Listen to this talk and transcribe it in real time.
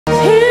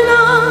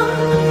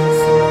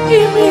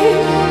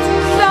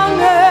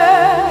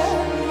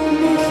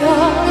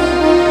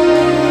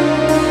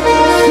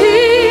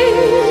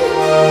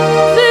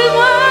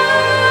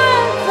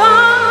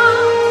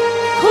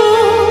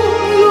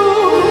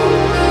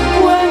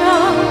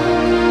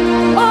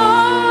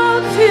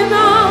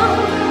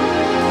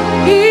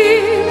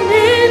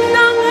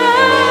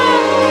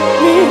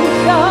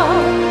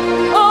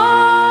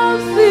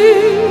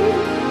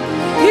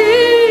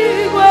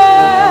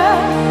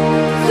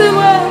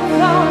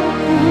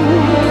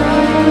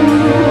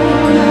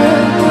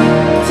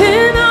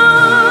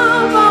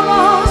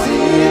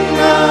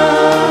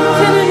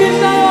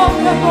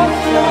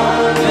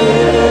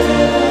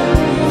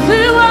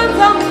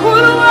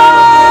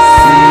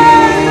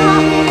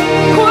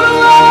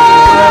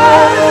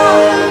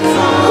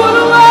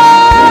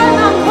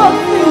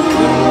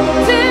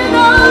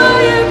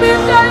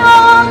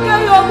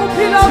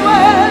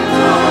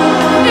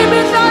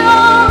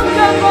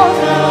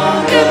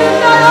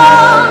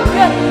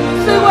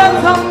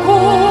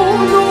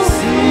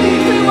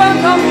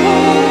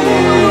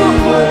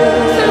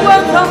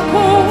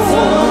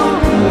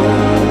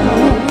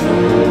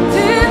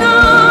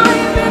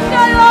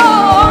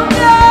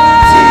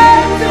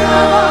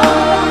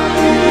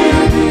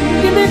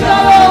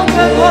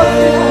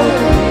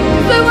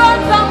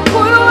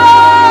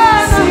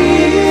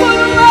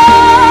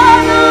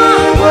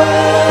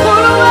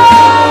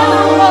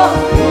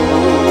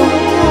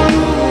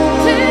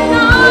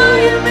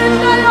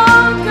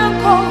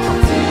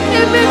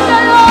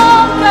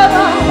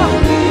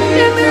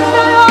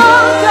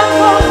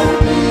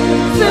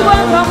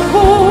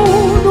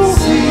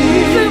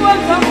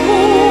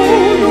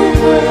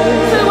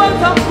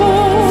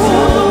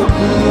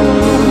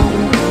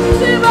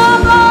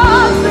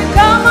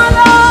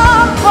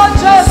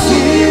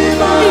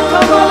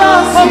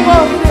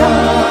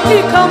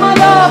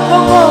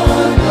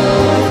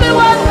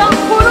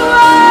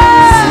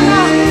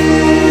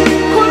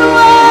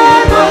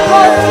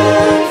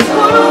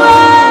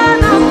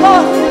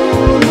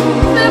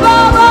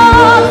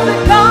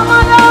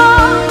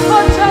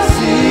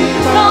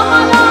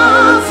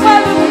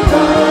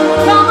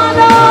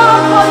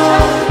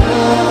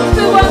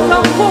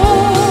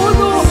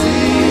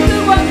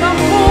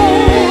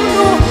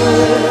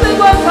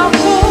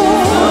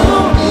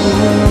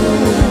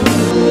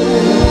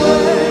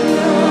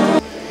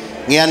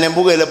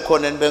Ngiyanembukele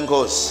ebukhoneni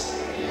benkosi.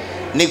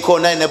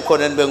 Nikhona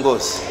ebukhoneni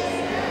benkosi.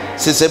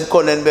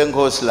 Sisebukhoneni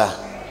benkosi la.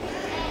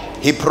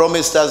 He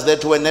promised us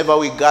that whenever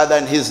we gather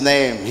in his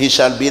name, he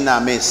shall be in our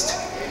midst.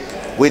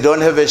 We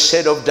don't have a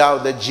shadow of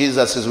doubt that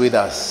Jesus is with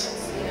us.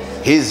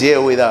 He's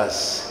here with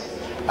us.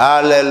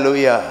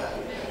 Hallelujah.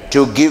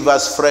 To give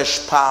us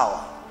fresh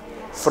power,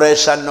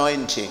 fresh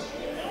anointing,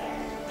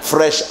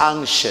 fresh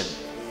unction,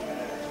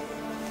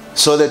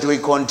 so that we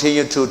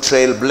continue to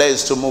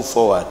trailblaze, to move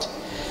forward.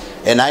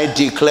 And I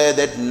declare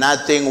that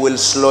nothing will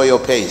slow your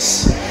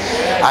pace.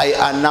 I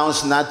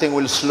announce nothing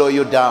will slow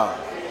you down.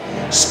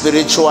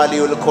 Spiritually,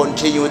 you will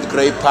continue with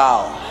great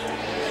power.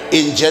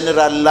 In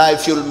general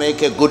life, you'll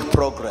make a good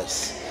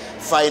progress.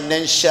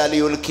 Financially,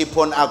 you'll keep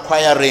on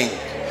acquiring.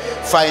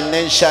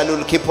 Financially,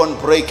 you'll keep on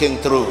breaking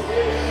through.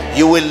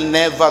 You will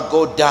never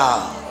go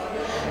down,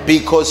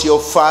 because your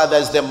Father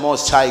is the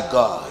Most High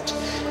God.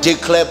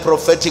 Declare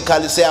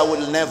prophetically, say, I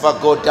will never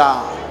go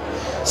down.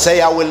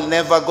 Say, I will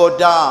never go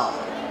down.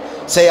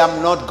 Say,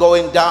 I'm not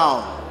going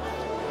down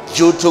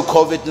due to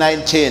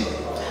COVID-19,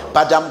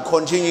 but I'm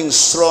continuing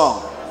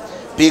strong,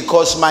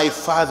 because my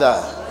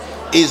Father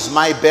is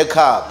my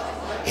backup.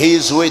 He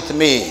is with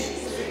me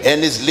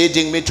and is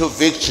leading me to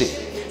victory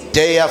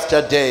day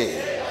after day.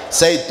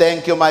 Say,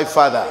 thank you, my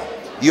Father.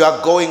 You are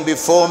going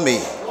before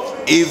me,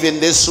 even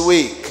this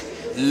week,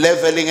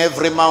 leveling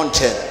every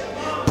mountain,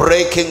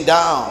 breaking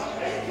down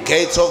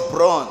gates of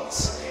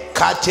bronze,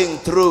 cutting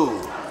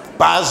through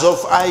bars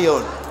of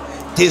iron,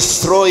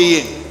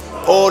 destroying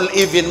all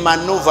evil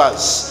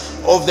maneuvers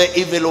of the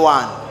evil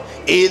one.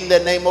 In the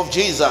name of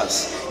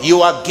Jesus,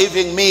 you are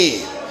giving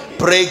me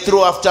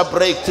breakthrough after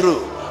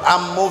breakthrough.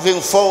 I'm moving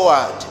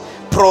forward,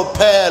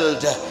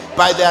 propelled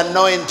by the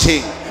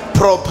anointing,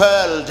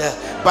 propelled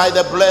by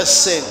the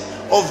blessing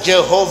of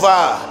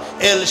Jehovah,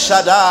 El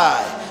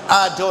Shaddai,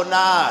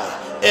 Adonai,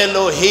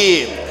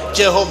 Elohim,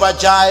 Jehovah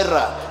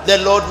Jireh, the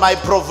Lord my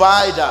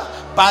provider.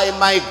 By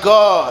my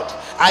God,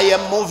 I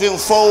am moving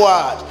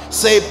forward.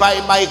 Say, by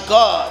my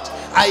God,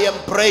 I am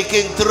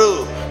breaking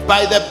through.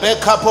 By the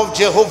backup of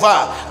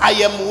Jehovah, I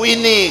am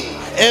winning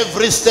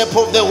every step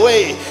of the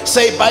way.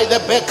 Say, by the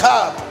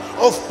backup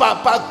of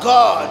Papa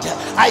God,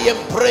 I am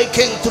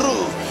breaking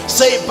through.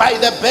 Say, by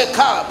the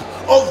backup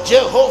of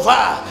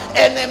Jehovah,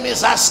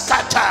 enemies are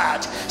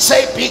scattered.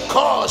 Say,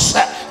 because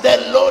the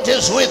Lord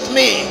is with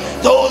me,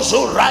 those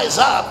who rise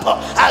up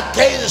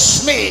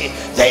against me,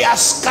 they are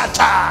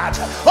scattered.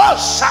 Oh,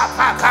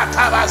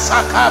 Shapakataba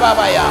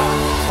Sakababaya.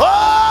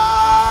 Oh!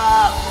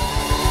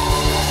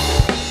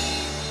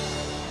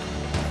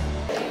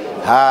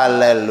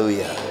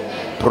 Hallelujah.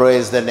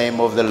 Praise the name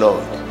of the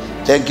Lord.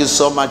 Thank you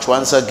so much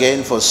once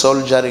again for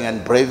soldiering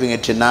and braving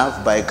it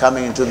enough by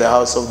coming into the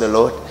house of the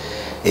Lord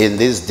in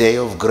this day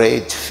of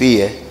great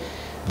fear,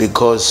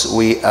 because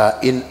we are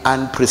in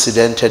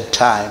unprecedented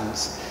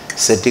times.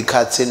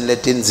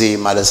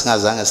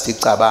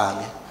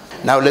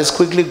 Now let's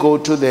quickly go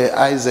to the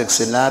Isaac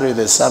scenario.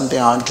 There's something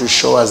I want to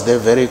show us there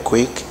very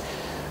quick.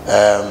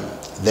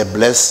 The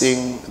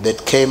blessing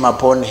that came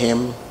upon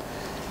him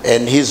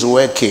and his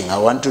working. I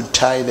want to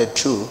tie the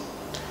two,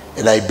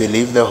 and I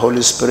believe the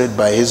Holy Spirit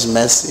by his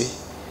mercy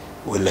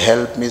will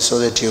help me so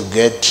that you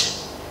get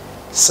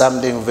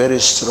something very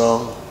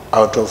strong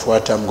out of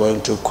what I'm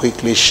going to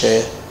quickly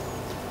share.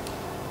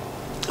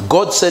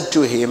 God said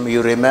to him,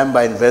 you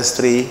remember in verse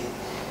 3,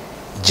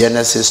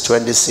 Genesis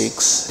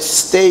 26,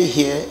 stay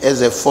here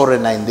as a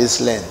foreigner in this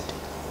land.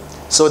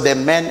 So the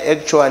man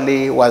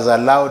actually was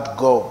allowed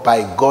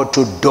by God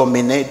to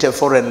dominate a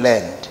foreign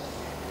land.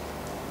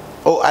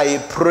 Oh, I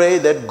pray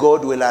that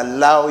God will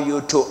allow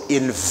you to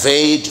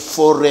invade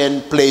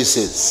foreign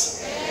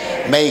places.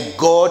 May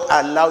God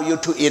allow you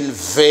to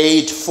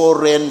invade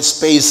foreign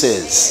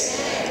spaces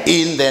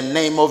in the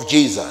name of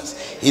Jesus.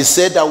 He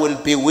said, I will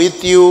be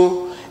with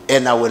you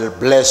and I will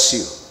bless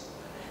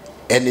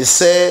you. And he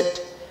said,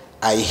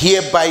 I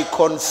hereby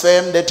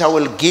confirm that I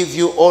will give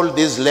you all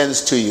these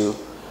lands to you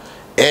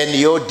and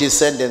your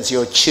descendants,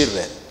 your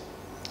children.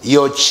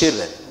 Your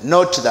children.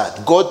 Note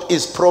that God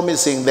is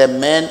promising the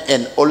man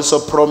and also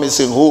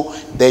promising who?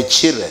 The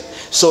children.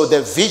 So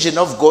the vision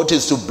of God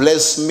is to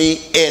bless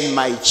me and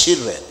my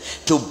children,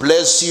 to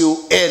bless you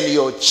and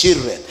your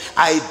children.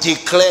 I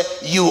declare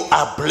you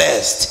are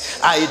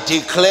blessed. I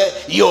declare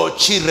your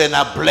children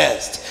are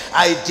blessed.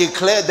 I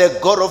declare the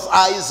God of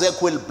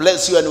Isaac will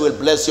bless you and will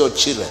bless your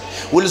children.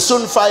 We'll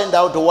soon find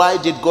out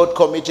why did God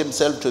commit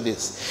himself to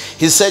this.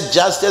 He said,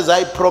 just as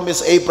I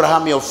promised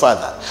Abraham your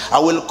father, I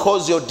will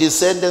cause your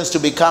descendants to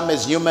become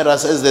as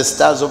numerous as the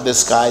stars of the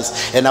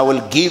skies, and I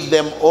will give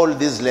them all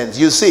these lands.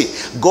 You see,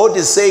 God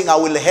is saying, I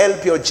will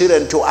help your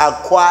children to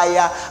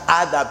acquire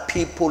other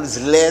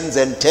people's lands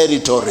and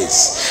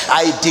territories.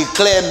 I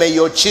declare, may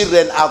your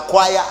children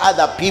acquire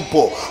other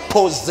people,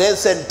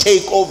 possess and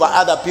take over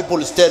other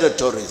people's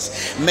territories.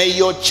 May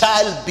your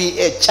child be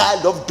a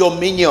child of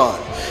dominion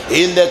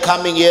in the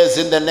coming years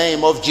in the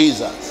name of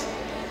Jesus.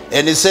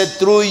 And he said,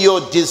 through your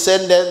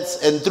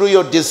descendants, and through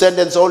your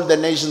descendants all the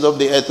nations of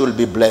the earth will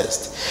be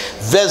blessed.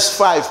 Verse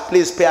 5,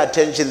 please pay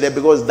attention there,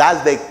 because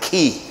that's the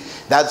key.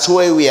 That's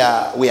where we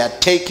are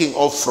taking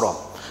off from.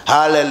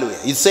 Hallelujah.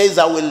 He says,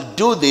 I will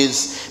do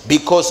this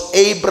because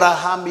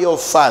Abraham your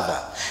father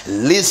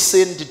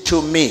listened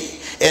to me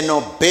and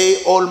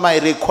obeyed all my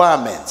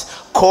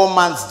requirements,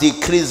 commands,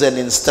 decrees, and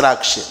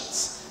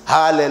instructions.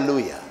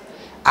 Hallelujah.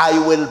 I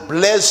will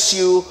bless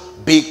you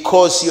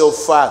because your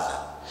father.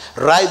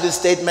 Write this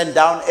statement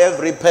down,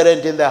 every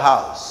parent in the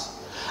house.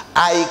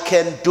 I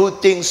can do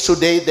things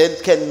today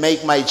that can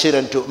make my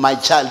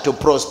child to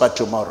prosper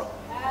tomorrow.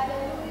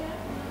 Hallelujah.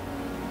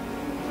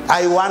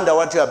 I wonder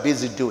what you are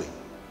busy doing.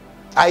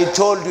 I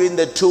told you in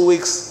the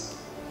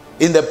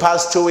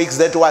past 2 weeks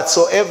that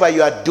whatsoever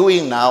you are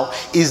doing now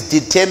is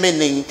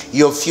determining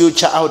your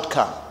future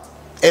outcome.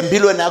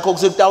 Empilweni yakho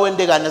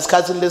kusutawendeka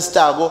nesikhathini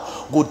lesitako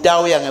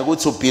kutawuya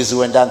ngekuthi ubhizi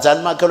wendani.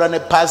 Zani makhelwane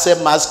phase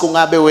mask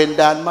ungabe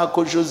wendani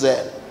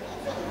makhushuzela.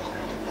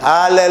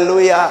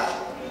 Hallelujah.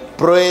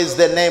 Praise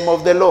the name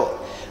of the Lord.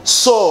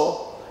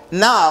 So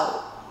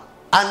now,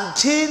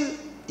 until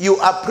you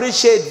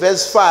appreciate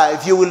verse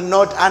 5, you will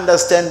not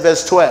understand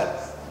verse 12.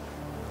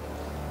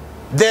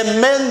 The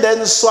man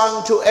then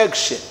swung to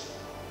action.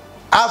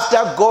 After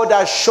God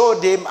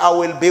assured him, I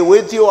will be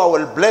with you, I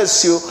will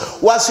bless you.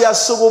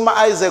 Wasiyasukuma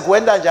Isaac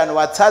wenda njani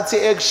wathatha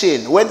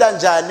action. Wenda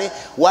njani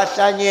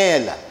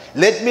wahlanyela.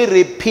 Let me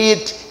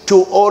repeat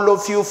to all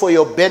of you for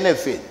your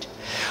benefit.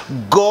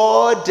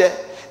 God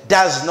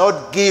does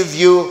not give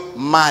you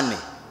money.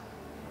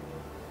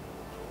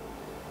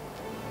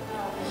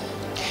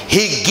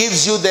 He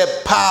gives you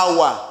the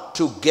power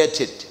to get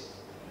it.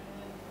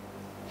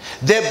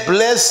 The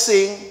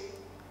blessing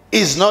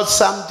is not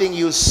something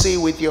you see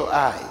with your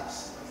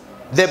eyes.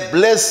 The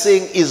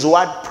blessing is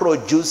what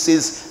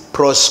produces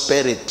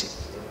prosperity.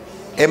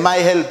 Am I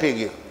helping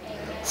you?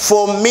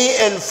 For me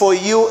and for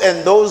you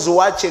and those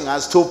watching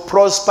us to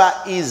prosper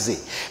easy,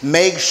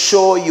 make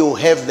sure you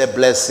have the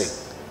blessing.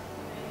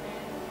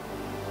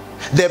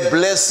 The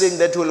blessing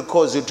that will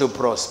cause you to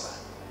prosper.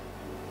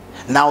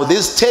 Now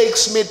this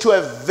takes me to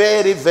a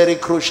very, very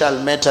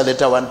crucial matter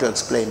that I want to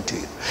explain to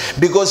you.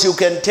 Because you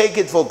can take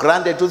it for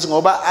granted.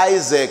 Ngoba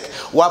Isaac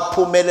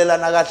waphumelela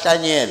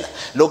nakahlanyela.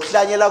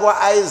 Lokuhlanyela kwa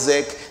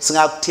Isaac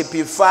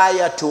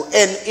singakutypify to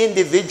an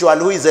individual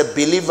who is a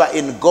believer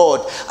in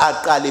God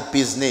aqala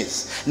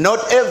business.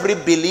 Not every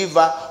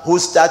believer who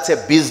starts a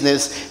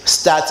business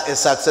starts a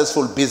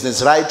successful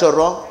business, right or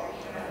wrong?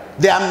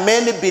 There are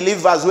many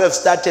believers who have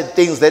started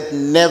things that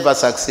never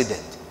succeeded.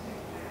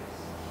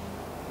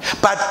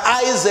 But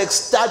Isaac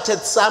started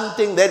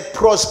something that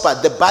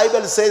prospered. The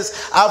Bible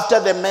says after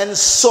the man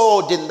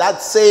sowed in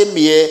that same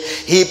year,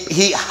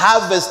 he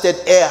harvested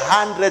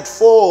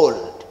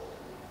 100-fold.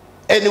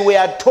 And we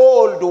are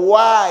told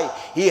why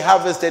he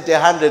harvested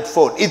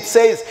 100-fold. It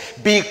says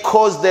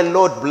because the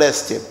Lord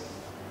blessed him.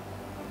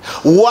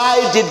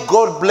 Why did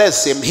God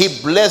bless him?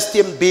 He blessed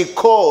him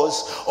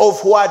because of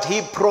what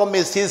he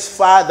promised his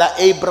father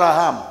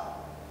Abraham.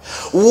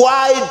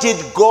 Why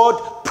did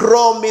God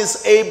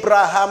promise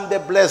Abraham the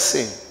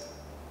blessing?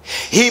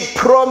 He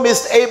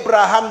promised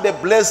Abraham the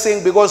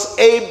blessing because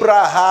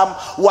Abraham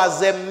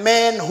was a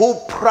man who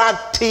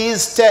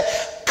practiced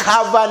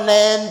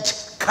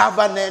covenant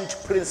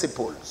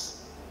principles.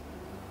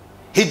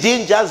 He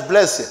didn't just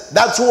bless it.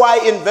 That's why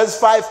in verse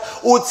 5,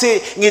 uthi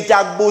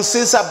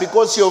ngitakubusisa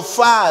because your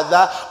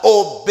father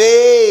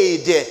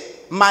obeyed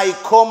my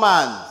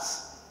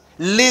commands,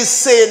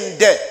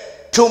 listened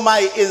to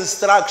my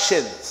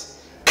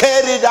instructions,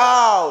 carried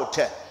out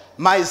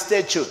my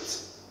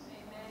statutes.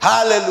 Amen.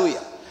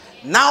 Hallelujah.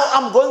 Now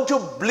I'm going to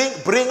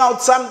bring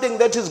out something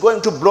that is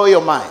going to blow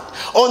your mind.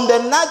 On the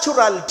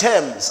natural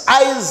terms,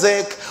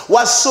 Isaac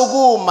was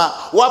suguma,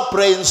 was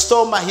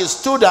brainstormer. He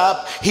stood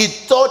up, he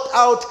thought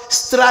out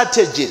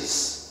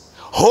strategies.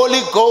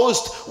 Holy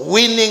Ghost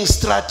winning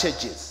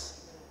strategies.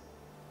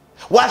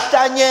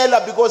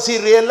 Washtanyela, because he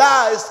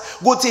realized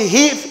that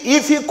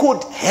if he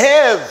could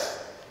have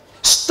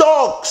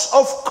stocks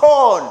of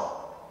corn,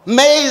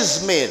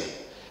 maize meal,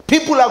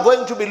 people are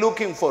going to be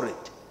looking for it.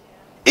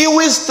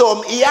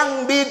 Wisdom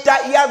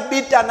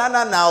iyangibita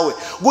nana nawe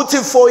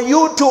ukuthi for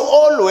you to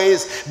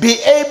always be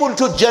able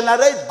to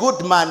generate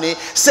good money,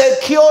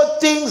 secure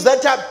things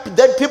that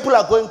people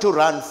are going to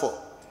run for,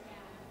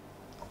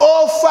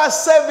 offer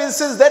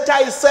services that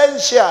are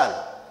essential,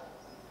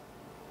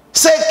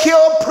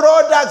 secure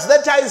products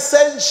that are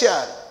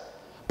essential.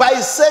 By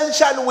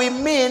essential we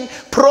mean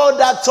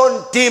products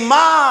on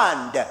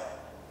demand.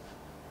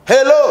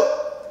 Hello,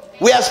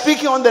 we are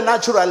speaking on the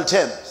natural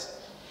terms.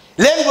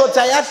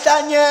 Lendoda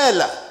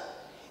yahlanyela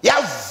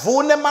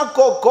yavuna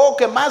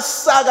emagogoke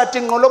masaka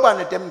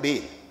tinqolobane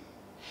tembili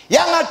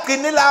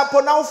yangaqini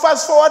lapho. Now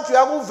fast forward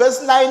to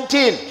verse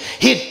 19.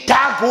 He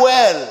dug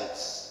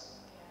wells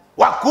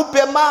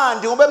wagubha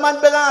emanti ngoba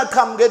emanti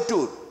bekangaqhamuka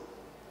etulu.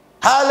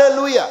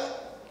 Hallelujah.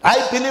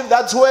 I believe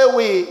that's where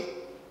we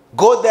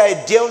got the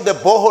idea of the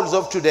boreholes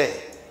of today.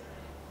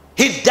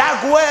 He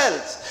dug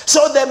wells.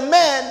 So the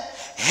man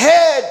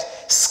had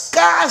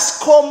scarce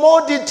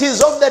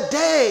commodities of the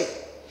day.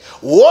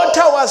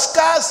 Water was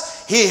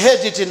scarce, he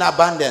had it in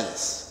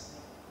abundance.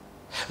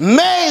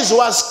 Maize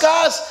was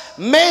scarce,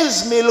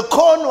 maize meal,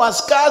 corn was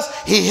scarce,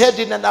 he had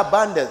it in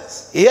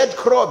abundance. He had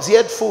crops, he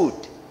had food.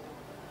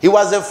 He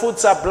was a food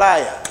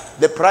supplier,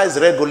 the price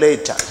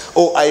regulator.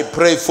 Oh, I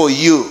pray for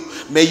you.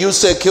 May you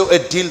secure a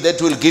deal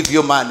that will give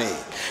you money.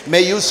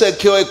 May you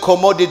secure a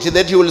commodity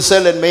that you will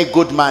sell and make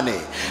good money.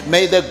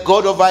 May the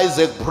God of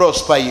Isaac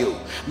prosper you.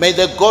 May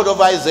the God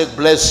of Isaac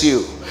bless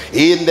you.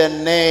 In the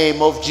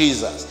name of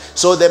Jesus.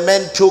 So the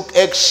man took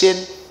action.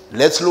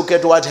 Let's look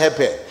at what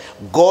happened.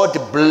 God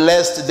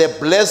blessed. The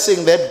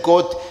blessing that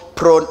God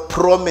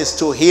promised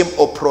to him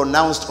or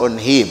pronounced on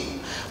him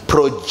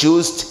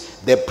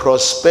produced the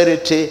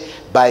prosperity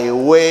by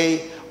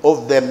way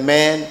of the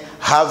man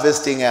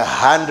harvesting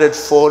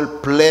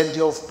 100-fold,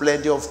 plenty of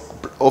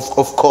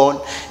corn,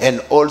 and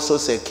also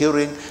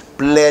securing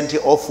plenty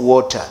of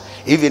water.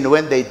 Even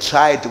when they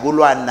tried to go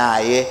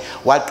naye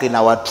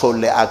waqina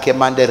wathole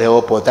akemande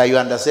Rehoboth. Are you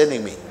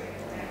understanding me?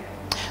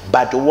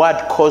 But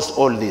what caused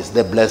all this?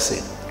 The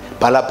blessing.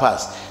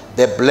 Palapas.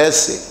 The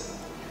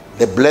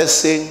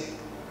blessing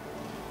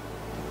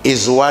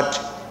is what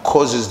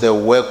causes the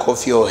work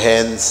of your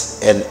hands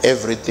and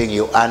everything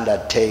you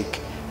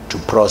undertake to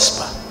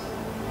prosper.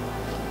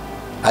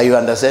 Are you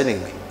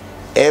understanding me?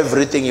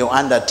 Everything you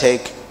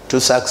undertake to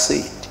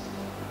succeed.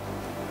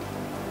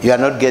 You are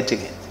not getting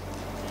it.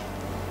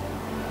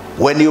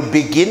 When you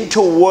begin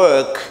to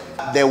work,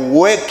 the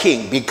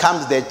working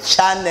becomes the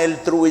channel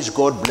through which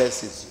God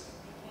blesses you.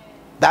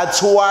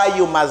 That's why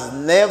you must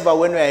never,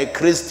 when you are a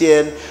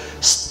Christian,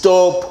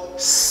 stop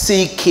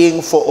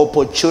seeking for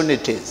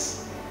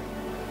opportunities.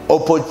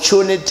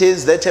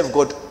 Opportunities that have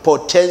got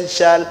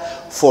potential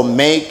for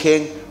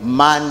making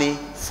money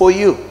for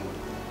you.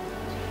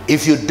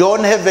 If you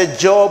don't have a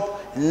job,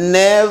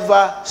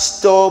 never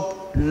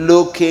stop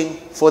looking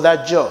for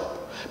that job.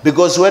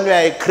 Because when you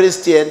are a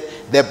Christian,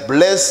 the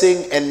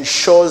blessing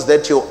ensures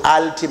that you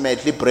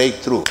ultimately break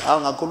through.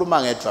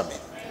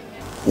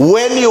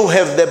 When you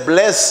have the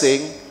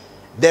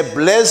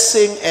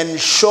blessing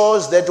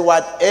ensures that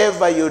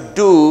whatever you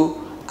do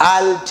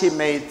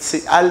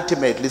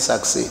ultimately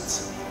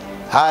succeeds.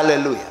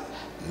 Hallelujah.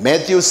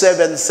 Matthew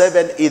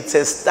 7:7, it's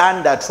a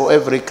standard for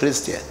every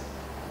Christian.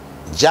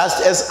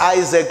 Just as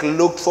Isaac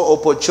looked for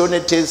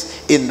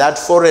opportunities in that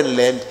foreign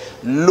land,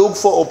 look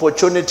for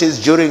opportunities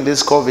during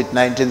this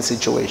COVID-19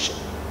 situation.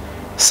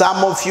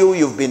 Some of you,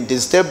 you've been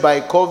disturbed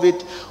by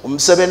COVID.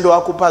 Umsebenzi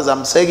wakho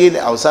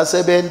uphazamisekile,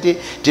 awusasebenzi,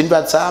 dinto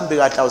atsambi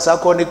kahle,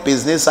 awusakhona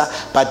business,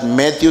 but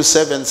Matthew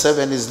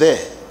 7:7 is there.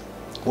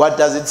 What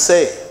does it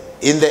say?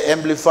 In the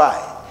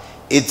Amplified,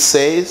 it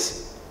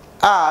says,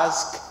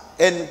 ask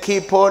and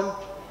keep on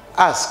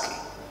asking.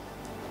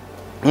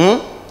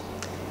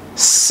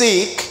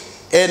 Seek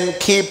and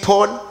keep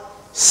on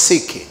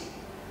seeking.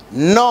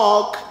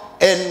 Knock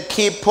and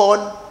keep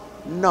on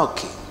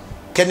knocking.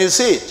 Can you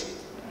see it?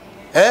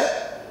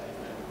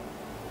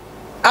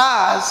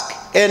 Ask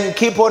and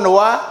keep on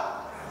what?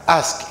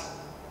 Asking.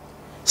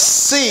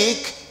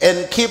 Seek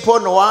and keep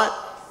on what?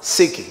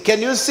 Seeking.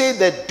 Can you see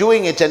that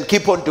doing it and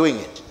keep on doing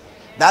it?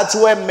 That's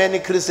where many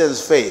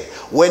Christians fail.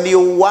 When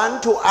you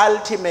want to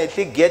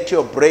ultimately get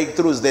your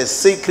breakthroughs, the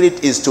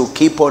secret is to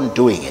keep on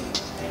doing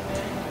it.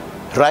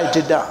 Write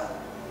it down.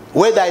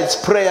 Whether it's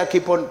prayer,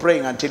 keep on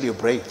praying until you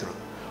break through.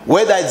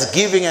 Whether it's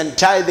giving and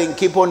tithing,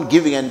 keep on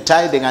giving and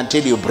tithing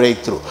until you break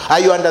through. Are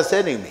you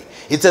understanding me?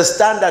 It's a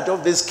standard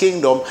of this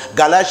kingdom.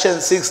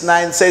 Galatians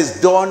 6:9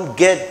 says, don't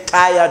get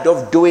tired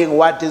of doing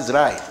what is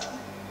right,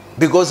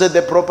 because at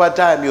the proper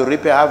time you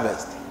reap a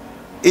harvest.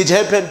 It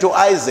happened to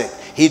Isaac.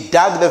 He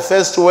dug the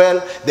first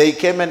well. They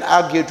came and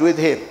argued with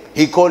him.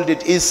 He called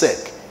it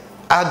Isaac,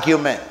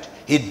 argument.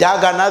 He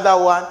dug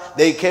another one.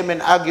 They came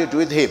and argued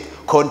with him,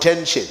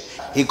 contention.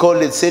 He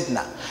called it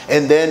Sidna.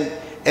 And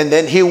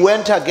then he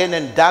went again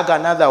and dug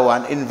another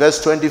one in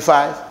verse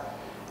 25.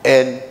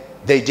 And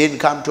they didn't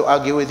come to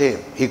argue with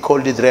him. He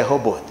called it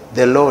Rehoboth.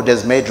 The Lord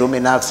has made room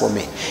enough for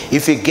me.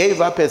 If he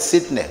gave up a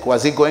Sitnek,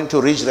 was he going to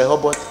reach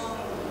Rehoboth?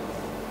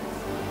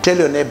 Tell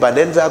your neighbor,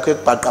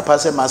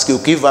 you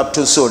give up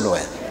too soon.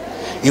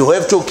 You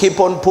have to keep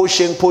on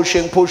pushing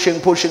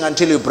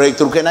until you break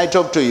through. Can I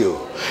talk to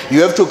you?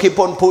 You have to keep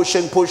on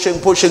pushing.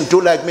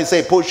 Do like me,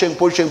 say pushing.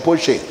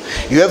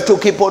 You have to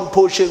keep on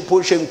pushing.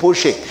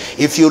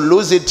 If you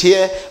lose it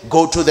here,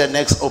 go to the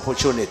next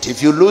opportunity.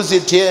 If you lose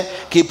it here,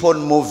 keep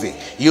on moving.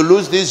 You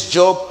lose this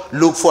job,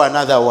 look for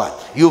another one.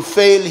 You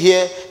fail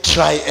here,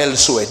 try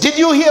elsewhere. Did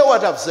you hear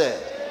what I've said?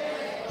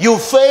 You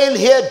fail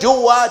here, do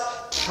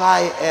what?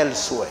 Try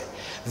elsewhere.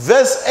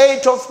 Verse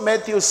 8 of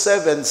Matthew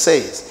 7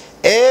 says,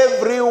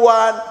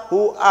 everyone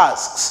who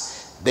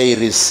asks, they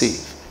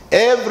receive.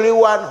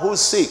 Everyone who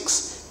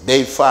seeks,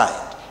 they find.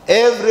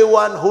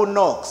 Everyone who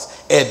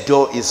knocks, a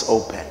door is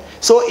open.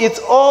 So it's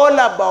all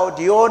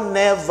about your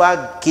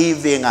never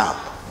giving up.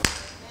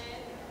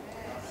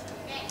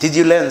 Did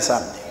you learn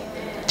something?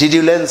 Did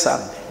you learn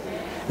something?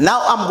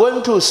 Now I'm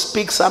going to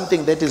speak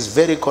something that is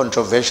very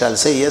controversial.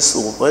 Say yes,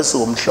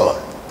 sure.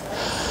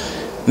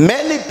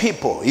 Many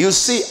people, you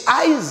see,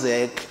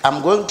 Isaac,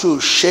 I'm going to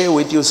share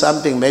with you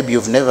something maybe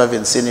you've never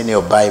even seen in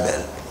your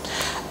Bible.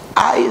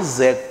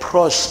 Isaac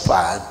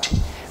prospered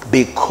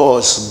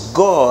because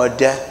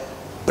God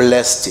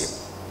blessed him.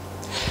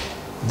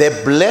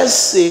 The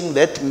blessing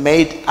that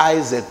made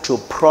Isaac to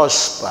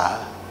prosper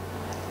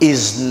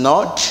is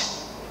not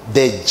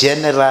the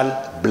general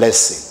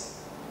blessing.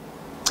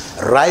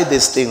 Write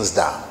these things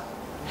down.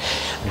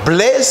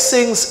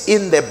 Blessings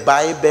in the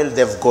Bible,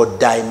 they've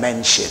got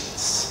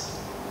dimensions.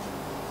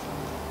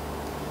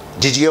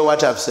 Did you hear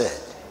what I've said?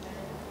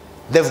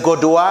 They've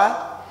got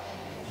what?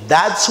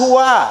 That's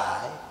why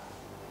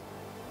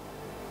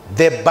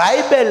the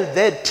Bible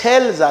that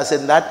tells us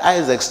in that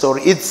Isaac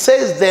story, it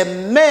says the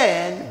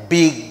man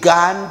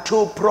began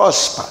to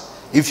prosper.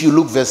 If you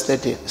look verse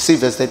 13, see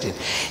verse 13.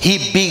 He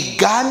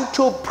began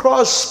to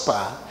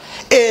prosper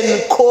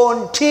and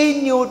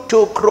continued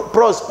to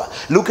prosper.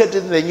 Look at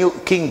it in the New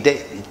King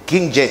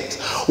James.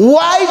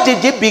 Why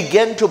did he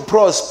begin to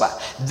prosper?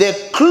 The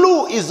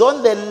clue is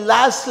on the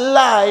last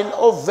line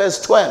of verse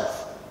 12.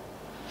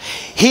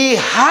 He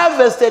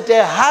harvested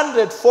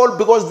 100-fold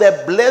because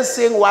the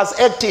blessing was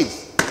active.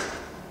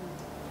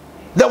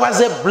 There was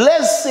a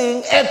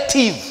blessing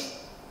active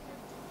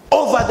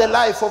over the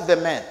life of the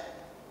man.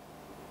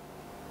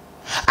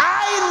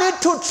 I need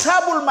to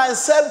trouble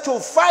myself to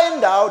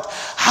find out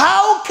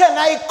how can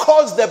I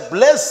cause the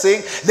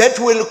blessing that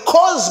will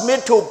cause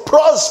me to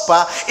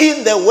prosper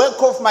in the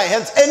work of my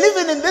hands, and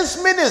even in this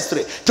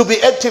ministry, to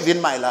be active in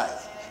my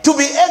life, to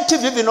be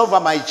active even over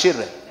my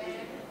children.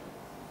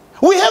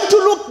 We have to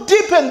look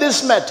deep in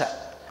this matter.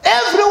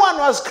 Everyone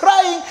was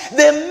crying.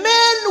 The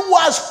man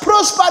was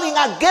prospering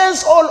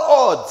against all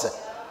odds.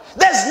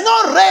 There's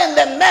no rain,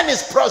 the man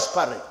is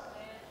prospering.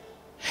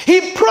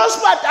 He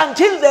prospered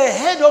until the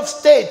head of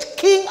state,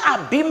 King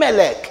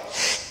Abimelech,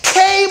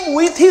 came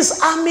with his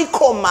army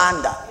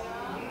commander.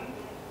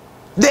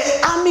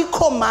 The army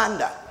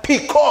commander,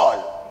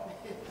 Pikol,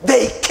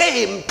 they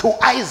came to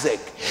Isaac.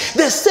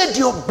 They said,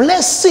 your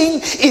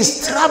blessing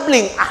is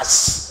troubling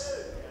us.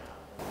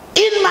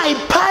 In my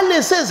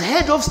palace as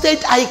head of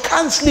state, I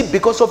can't sleep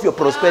because of your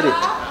prosperity.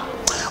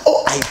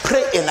 Oh, I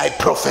pray and I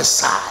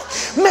prophesy.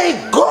 May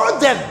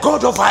God, the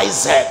God of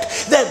Isaac,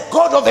 the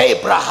God of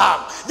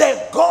Abraham, the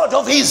God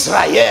of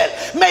Israel,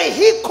 may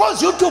he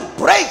cause you to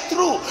break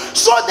through,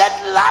 so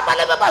that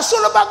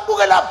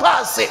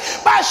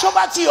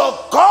your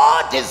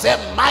God is a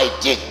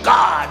mighty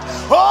God.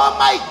 Oh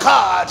my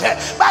God.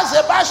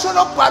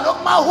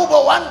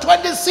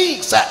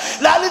 126,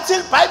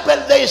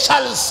 Bible, they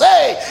shall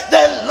say,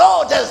 the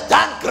Lord has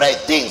done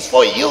great things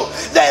for you.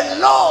 The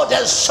Lord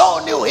has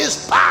shown you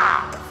his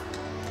power.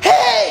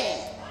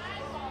 Hey,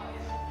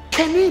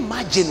 can you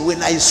imagine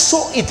when I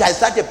saw it, I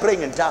started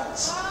praying in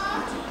tongues.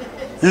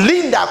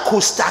 Linda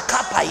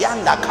Kustakapa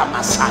Yanda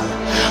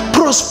Kamasaya.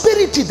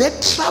 Prosperity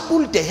that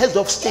troubled the heads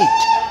of state.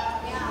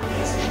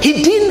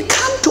 He didn't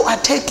come to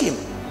attack him.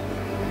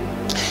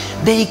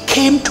 They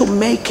came to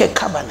make a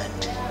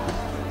covenant,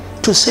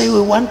 to say we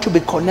want to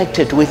be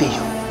connected with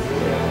you.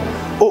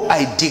 Oh,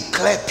 I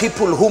declare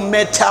people who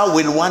matter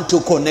will want to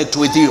connect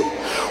with you.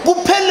 The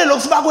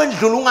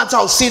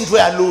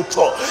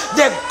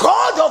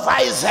God of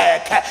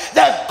Isaac,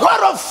 the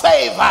God of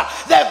favor,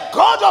 the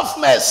God of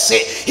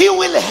mercy, he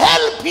will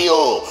help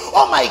you.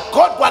 Oh my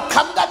God, what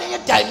come down in a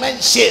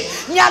dimension?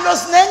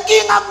 Nyanos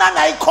nenking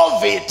amnana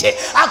COVID.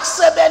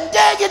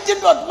 Aksebendeg it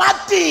not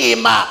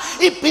matima.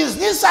 I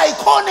business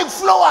iconic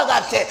flow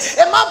agate.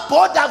 Ema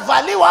border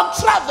valley wam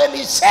travel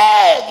is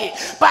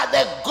but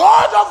the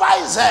God of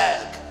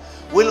Isaac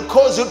will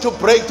cause you to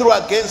break through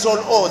against all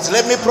odds.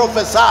 Let me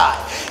prophesy.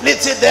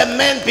 Let's see, the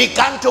man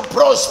began to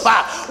prosper.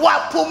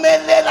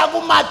 Waphumelela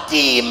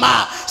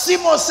kumatima.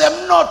 Simo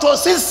semnotho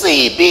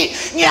sisibi.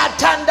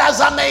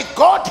 Ngiyathandaza, may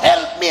God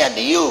help me and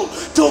you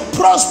to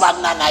prosper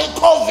kunana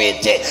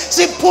i-COVID.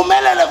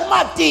 Siphumelele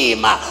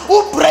kumatima.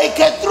 Break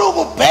it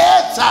through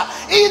better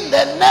in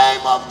the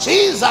name of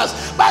Jesus.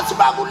 Bathi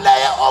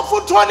bakuleye off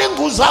uthole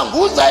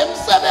inguzanguza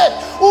emsebenzi.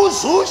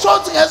 Uzusho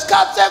uthi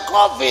ngesikhathi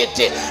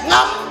se-COVID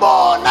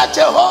ngambona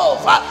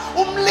Jehova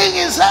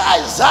umlingise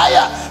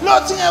Isaiah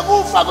lothi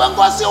ngekufa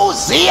kwenkosi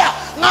uZiya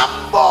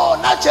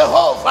ngambona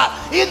Jehova.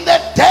 In the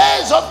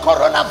days of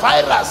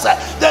coronavirus,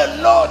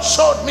 the Lord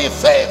showed me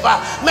favor.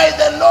 May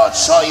the Lord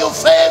show you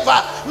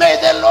favor. May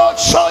the Lord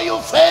show you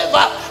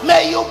favor.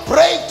 May you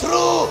break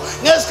through.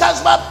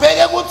 Ngesikhathi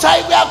babheke ukuthi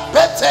hayi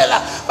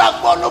kuyakubhethela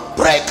bakubona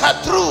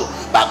ubreaker through.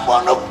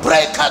 Bakubona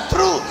ubreaker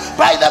through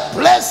by the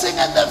blessing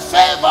and the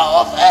favor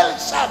of El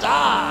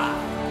Shaddai.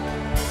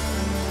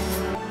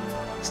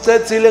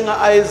 Sicethile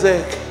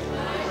nga-Isaac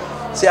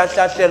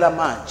siyahlahlela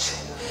manje.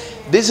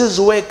 This is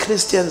where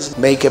Christians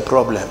make a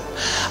problem.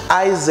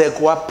 Isaac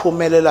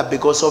waphumelela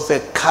because of a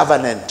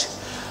covenant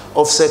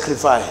of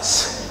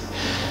sacrifice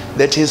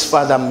that his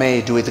father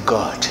made with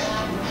God.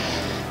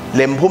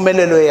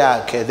 Lempumelelo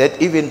yakhe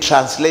that even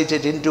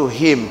translated into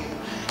him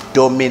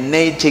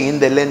dominating in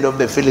the land of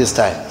the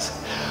Philistines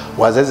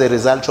was as a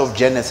result of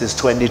Genesis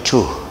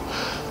 22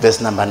 verse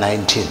number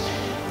 19.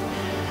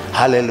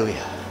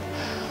 Hallelujah.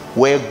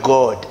 Where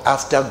God,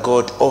 after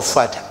God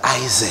offered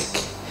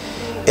Isaac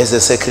as a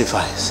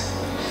sacrifice,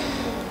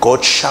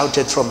 God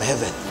shouted from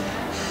heaven.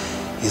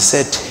 He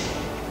said,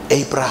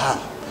 Abraham,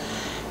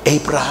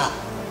 Abraham,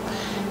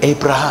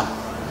 Abraham,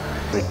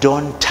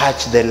 don't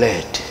touch the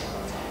lad.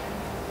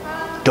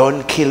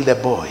 Don't kill the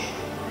boy.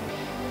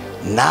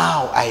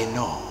 Now I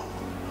know.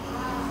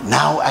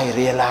 Now I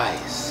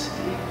realize,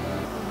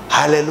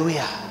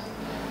 hallelujah,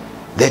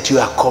 that you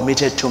are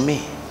committed to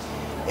me.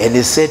 And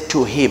he said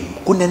to him,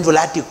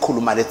 kunenvolati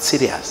khuluma let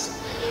serious.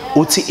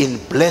 Uthi in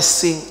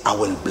blessing I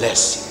will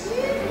bless you.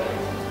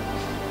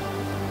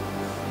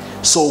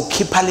 So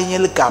ukipha linye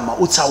ligama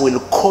uthi I will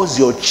cause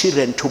your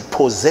children to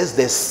possess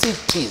the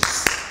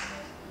cities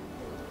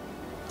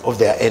of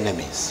their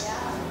enemies.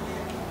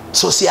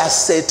 So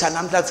siyasetha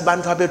namhla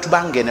abantu abethu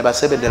bangene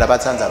basebenzela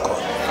abathanza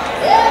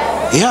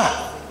khona.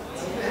 Yeah.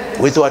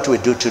 With what we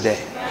do today.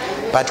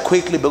 But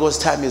quickly, because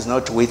time is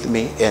not with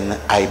me and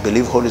I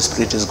believe Holy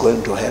Spirit is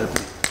going to help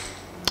me.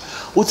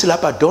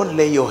 Utilapa, don't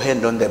lay your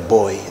hand on the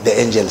boy. The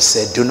angel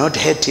said, do not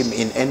hurt him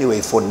in any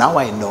way, for now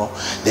I know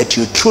that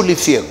you truly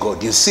fear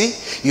God. You see,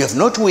 you have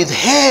not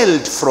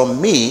withheld from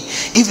me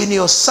even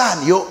your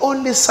son, your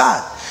only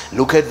son.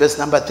 Look at verse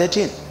number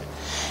 13.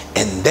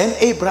 And then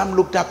Abraham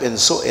looked up and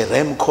saw a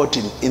ram caught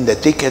in the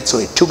thicket, so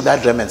he took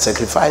that ram and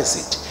sacrificed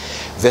it.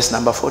 Verse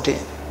number 14.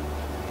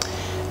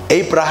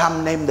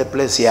 Abraham named the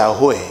place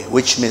Yahweh,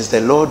 which means the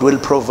Lord will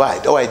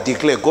provide. Oh, I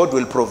declare God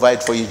will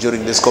provide for you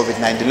during this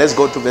COVID-19. Let's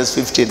go to verse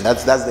 15.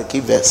 That's the key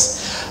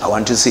verse I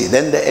want to see.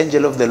 Then the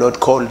angel of the Lord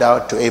called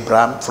out to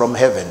Abraham from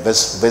heaven.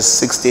 Verse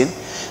 16.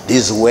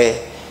 This is where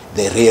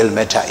the real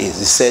matter is.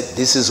 He said,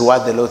 this is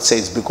what the Lord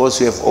says, because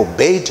you have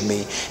obeyed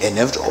me and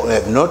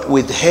have not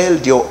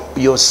withheld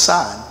your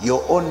son,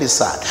 your only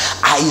son.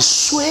 I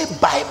swear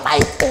by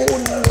my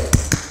own.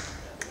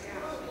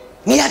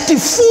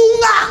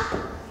 Ngiyatifunga.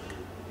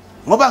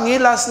 Ngoba ngi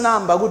last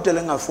number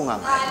kudele ngafunga.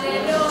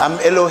 I'm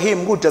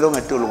Elohim kudele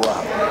ngetulu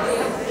kwami.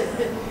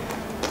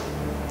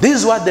 This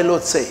is what the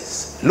Lord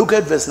says. Look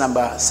at verse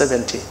number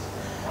 17.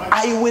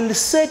 I will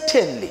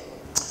certainly,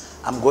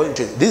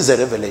 this is a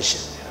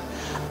revelation.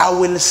 I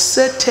will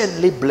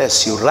certainly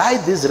bless you.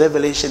 Write this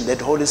revelation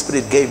that Holy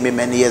Spirit gave me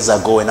many years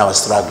ago when I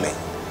was struggling.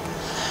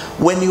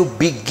 When you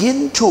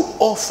begin to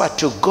offer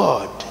to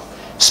God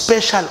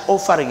special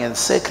offering and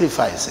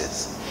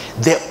sacrifices,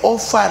 the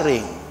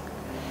offering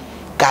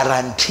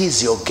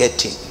guarantees your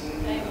getting.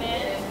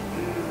 Amen.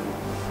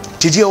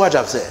 Did you hear what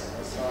I've said?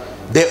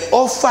 The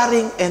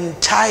offering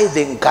and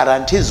tithing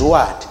guarantees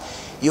what?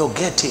 You're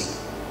getting.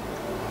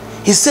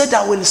 He said,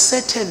 I will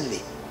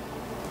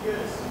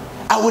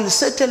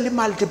certainly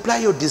multiply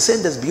your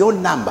descendants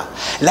beyond number,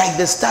 like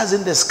the stars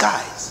in the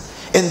skies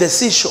and the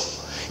seashore.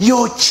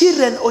 Your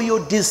children or your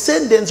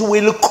descendants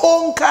will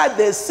conquer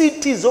the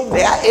cities of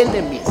their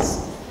enemies.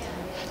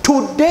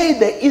 Today,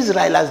 the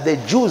Israelites, the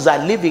Jews are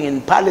living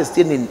in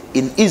Palestine,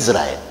 in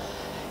Israel.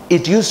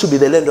 It used to be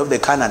the land of the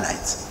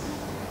Canaanites.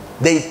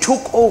 They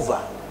took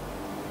over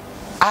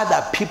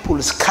other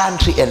people's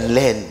country and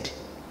land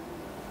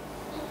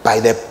by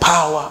the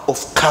power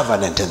of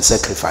covenant and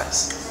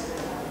sacrifice.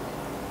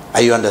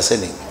 Are you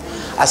understanding?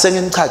 I say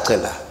in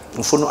Kakela,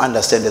 if you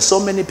understand, so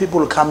many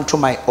people come to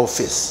my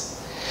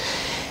office.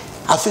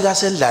 I figure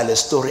a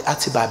story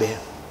at Babe.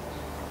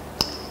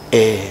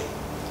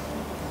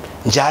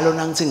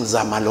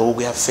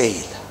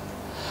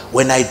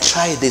 When I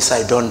try this,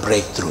 I don't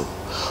break through.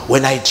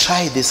 When I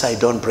try this, I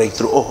don't break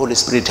through. Oh, Holy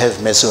Spirit,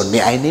 have mercy on me.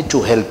 I need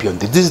to help you on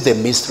this. This is the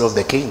mystery of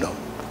the kingdom.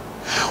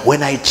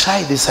 When I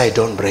try this, I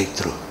don't break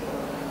through.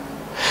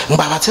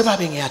 Ngibabathe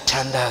babe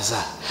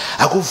ngiyathandaza.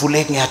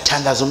 Akuvuleki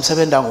ngiyathandaza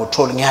umsebenzi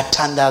anguthola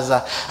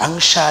ngiyathandaza.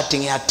 Angishadi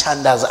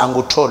ngiyathandaza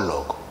anguthola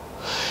lokho.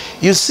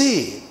 You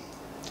see,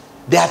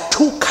 there are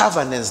two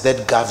covenants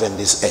that govern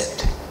this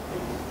earth.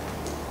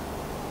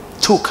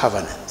 Two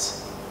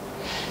covenants.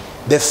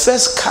 The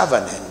first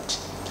covenant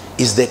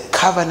is the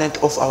covenant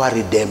of our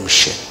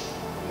redemption.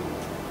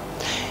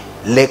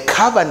 The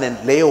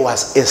covenant layer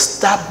was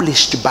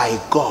established by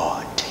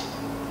God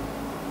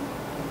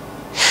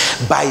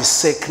by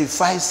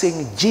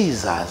sacrificing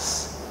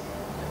Jesus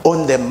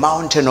on the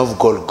mountain of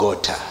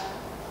Golgotha.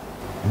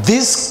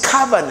 This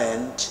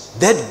covenant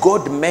that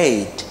God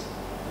made,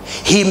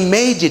 he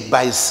made it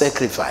by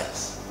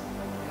sacrifice.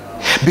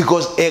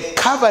 Because a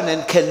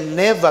covenant can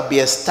never be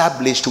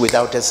established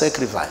without a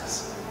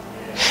sacrifice.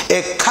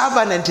 A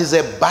covenant is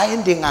a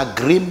binding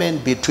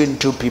agreement between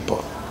two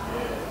people.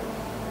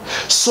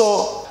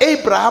 So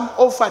Abraham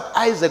offered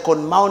Isaac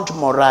on Mount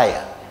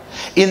Moriah.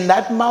 In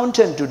that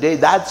mountain today,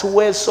 that's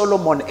where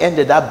Solomon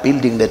ended up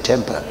building the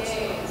temple.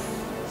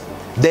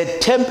 The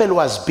temple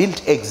was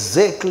built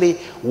exactly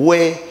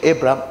where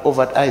Abraham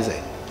offered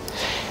Isaac.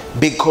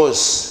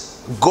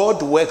 Because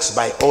God works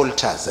by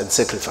altars and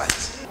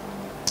sacrifice.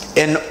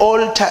 An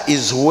altar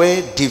is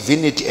where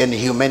divinity and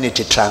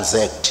humanity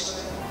transact.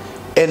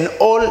 An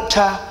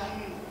altar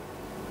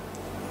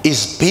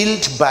is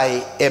built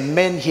by a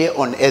man here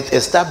on earth,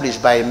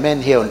 established by a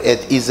man here on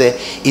earth,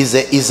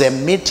 is a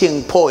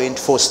meeting point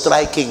for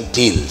striking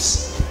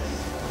deals.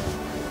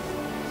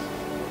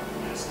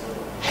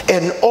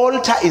 An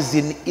altar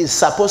is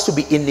supposed to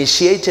be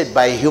initiated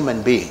by a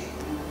human being.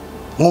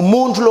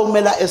 Ngumuntu lo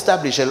kumele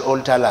establish an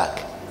altar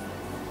lakhe.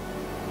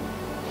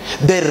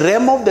 The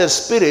realm of the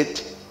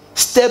spirit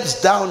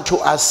steps down to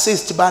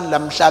assist ban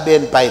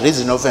lamhlabeni by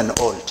reason of an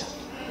altar.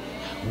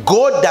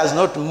 God does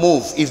not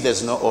move if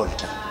there's no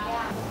altar.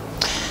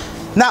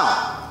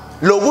 Now,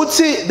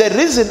 Loguti, the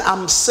reason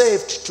I'm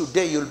saved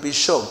today, you'll be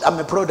shocked. I'm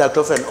a product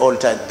of an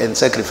altar and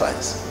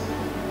sacrifice.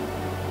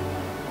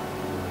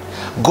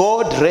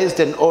 God raised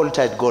an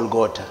altar at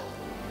Golgotha.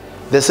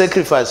 The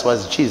sacrifice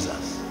was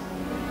Jesus.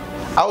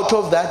 Out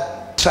of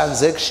that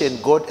transaction,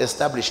 God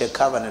established a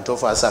covenant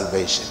of our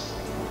salvation.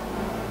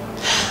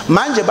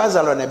 Manje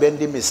bazalwane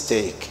bendi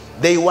mistake.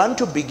 They want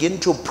to begin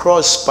to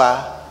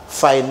prosper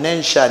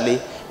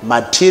financially,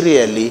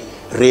 materially,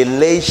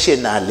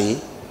 relationally,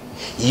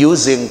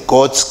 using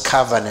God's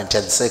covenant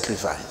and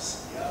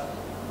sacrifice.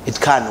 It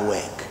can't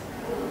work.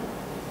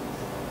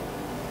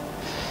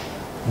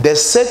 The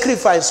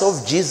sacrifice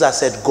of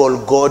Jesus at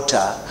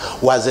Golgotha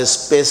was a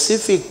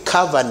specific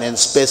covenant,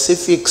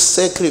 specific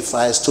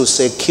sacrifice to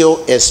secure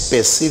a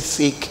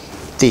specific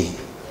thing.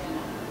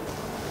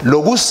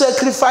 Loku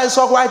sacrifice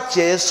kwa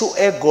Jesu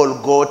e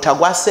Golgotha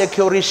kwa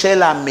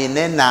securishela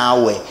mine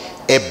nawe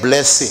a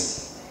blessing.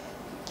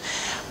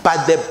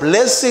 But the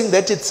blessing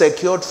that it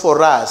secured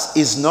for us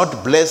is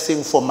not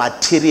blessing for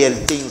material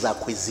things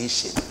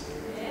acquisition.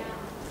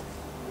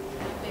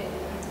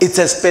 It's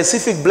a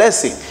specific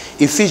blessing.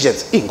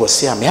 Ephesians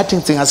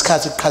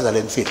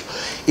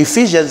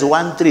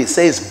 1:3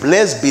 says,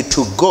 "Blessed be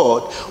to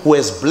God who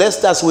has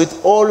blessed us with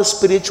all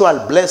spiritual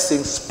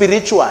blessings."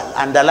 Spiritual,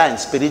 underline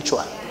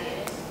spiritual.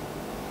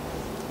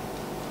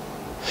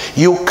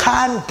 You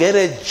can't get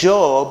a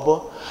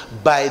job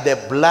by the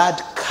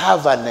blood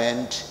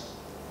covenant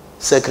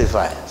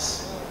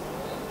sacrifice.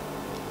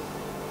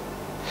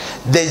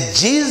 The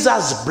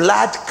Jesus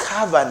blood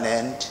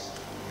covenant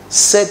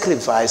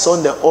sacrifice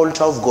on the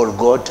altar of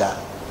Golgotha,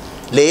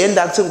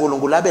 leyenda kuthi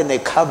uNkulunkulu abe ne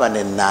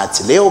covenant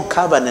nathi, leyo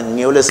covenant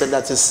ngiyo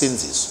lesendathi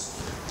sinziso.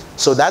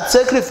 So that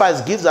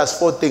sacrifice gives us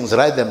four things.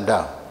 Write them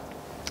down.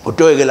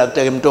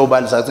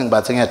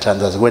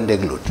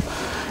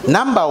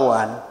 Number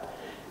one,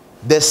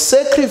 the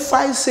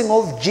sacrificing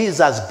of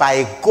Jesus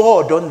by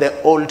God on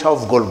the altar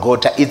of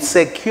Golgotha, it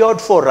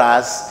secured for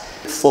us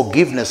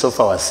forgiveness of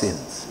our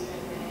sins.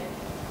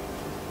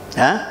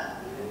 Huh?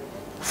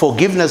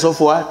 Forgiveness of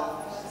what?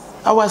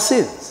 Our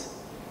sins.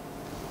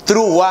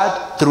 Through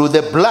what? Through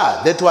the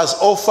blood that was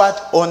offered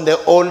on the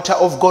altar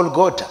of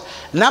Golgotha.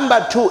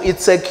 Number two,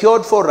 it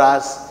secured for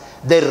us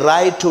the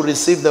right to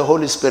receive the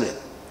Holy Spirit.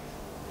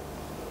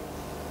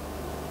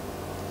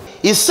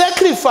 He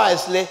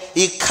sacrificed,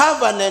 he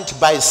covenant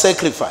by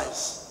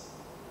sacrifice.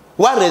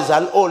 What is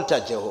an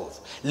altar, Jehovah?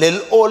 Lel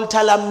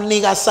altar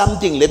lamnika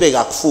something lebe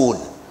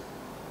kakufuna.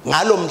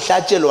 Ngalo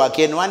mhlatshelo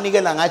wakhe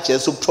wanikela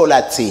ngaJesu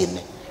ukuthola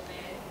thina.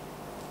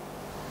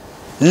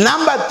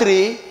 Number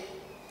three,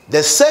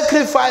 the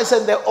sacrifice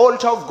and the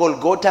altar of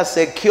Golgotha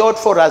secured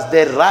for us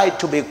the right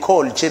to be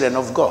called children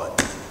of God.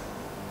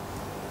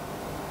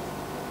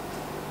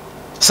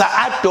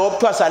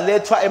 Sa-adoptwa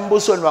salethwa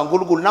embusweni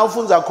waNkulunkulu. Now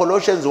ufunza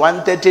Colossians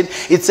 1:13,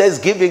 it says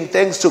giving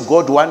thanks to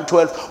God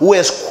 1:12 who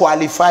has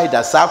qualified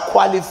us.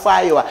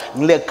 Sa-qualifywa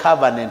ngile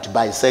covenant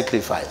by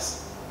sacrifice.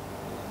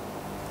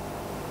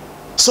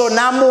 So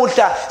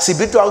namuhla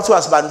sibitwa ukuthi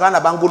wasibantwana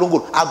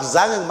baNkulunkulu,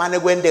 akuzange ngimane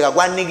kwendeka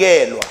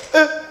kwanikelwa.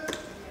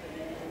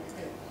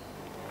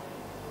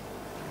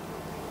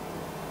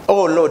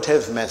 Oh Lord,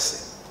 have mercy.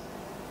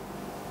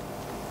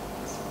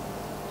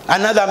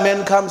 Another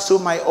man comes to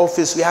my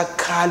office. We are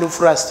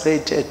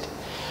frustrated.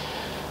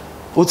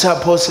 Uthi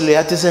apostle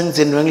yathi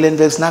sengizini ngilento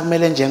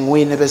bekusinakumele nje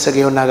ngiwine bese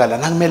kuyonakala.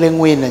 Nakumele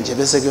ngiwine nje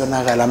bese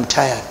kuyonakala. I'm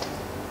tired.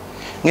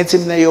 Ngithi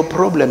mina, your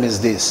problem is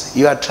this.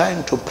 You are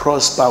trying to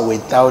prosper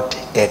without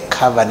a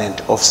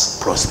covenant of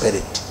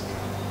prosperity.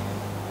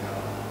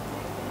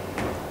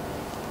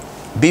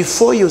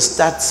 Before you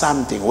start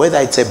something, whether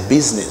it's a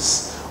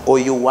business or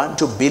you want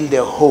to build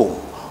a home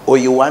or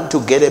you want to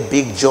get a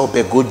big job,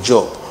 a good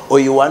job, or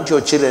you want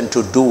your children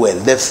to do well,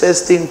 the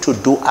first thing to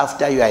do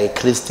after you are a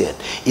Christian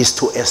is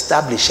to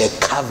establish a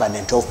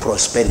covenant of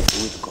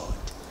prosperity with God.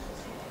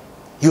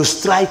 You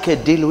strike a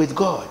deal with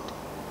God.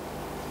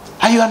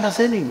 Are you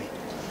understanding me?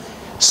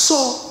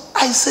 So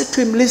I said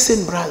to him,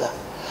 listen, brother,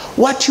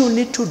 what you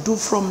need to do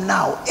from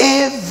now,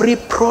 every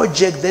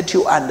project that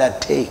you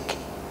undertake,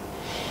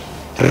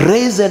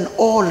 raise an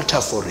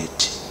altar for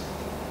it.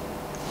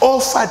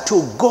 Offer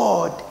to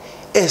God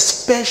a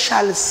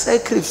special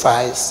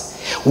sacrifice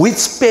with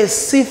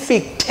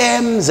specific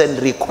terms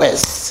and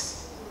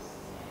requests.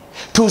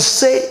 To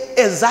say,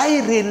 as I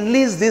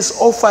release this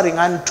offering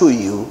unto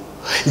you,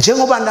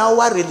 njengoba nawe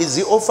wa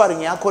release offering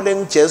yakho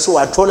lengijesu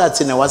wathola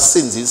thina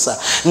wasinzisa,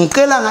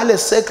 ngicela ngale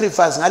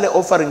sacrifice ngale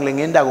offering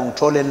lengenda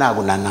ngithole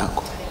nako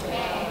nanako.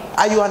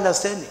 Are you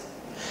understanding?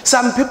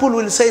 Some people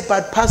will say,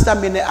 but pastor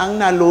mine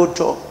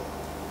anginalutho.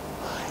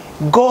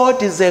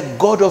 God is a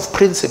God of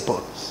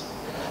principles.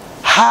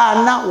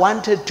 Hannah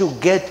wanted to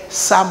get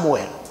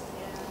Samuel.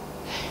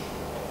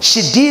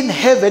 She didn't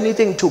have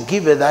anything to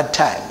give at that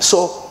time.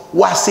 So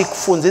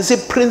wasikufundisa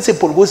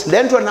principle ukuthi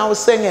lento now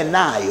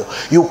sengenayo,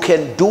 you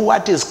can do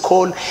what is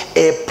called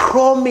a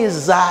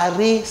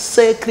promissory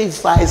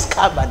sacrifice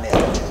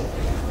covenant.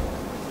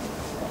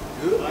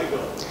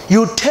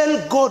 You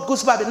tell God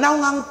ukuthi babe now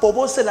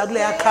ngangibhobosela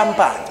kuleya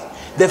company,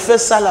 the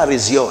first salary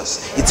is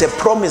yours. It's a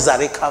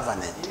promissory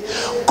covenant.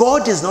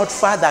 God is not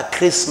Father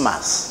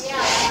Christmas.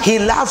 He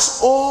loves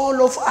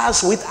all of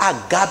us with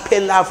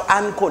agape love,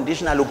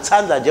 unconditional.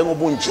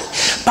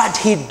 But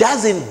he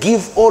doesn't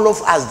give all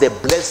of us the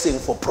blessing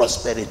for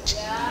prosperity.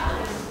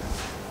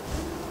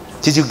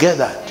 Did you get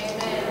that?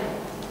 Amen.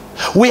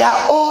 We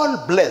are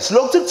all blessed.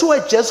 Look to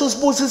it, Jesus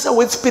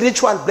with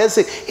spiritual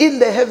blessing in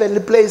the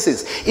heavenly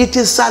places. It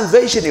is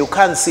salvation. You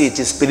can't see it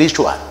is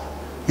spiritual.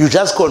 You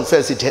just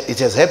confess it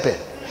has happened.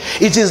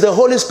 It is the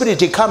Holy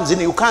Spirit. He comes in.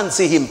 You can't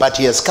see him, but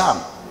he has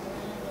come.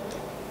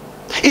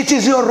 It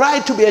is your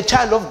right to be a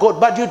child of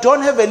God, but you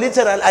don't have a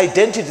literal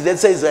identity that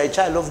says you're a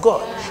child of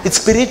God. It's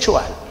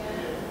spiritual.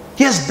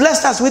 He has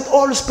blessed us with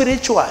all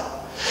spiritual.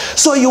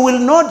 So you will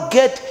not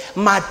get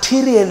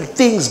material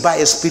things by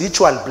a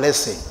spiritual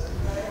blessing.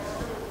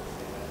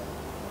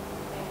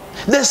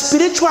 The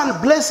spiritual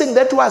blessing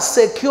that was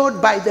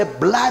secured by the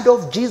blood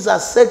of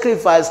Jesus'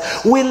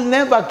 sacrifice will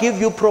never give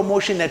you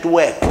promotion at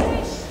work.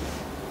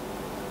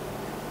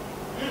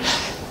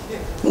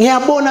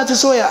 Ngiyabona ukuthi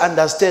so ya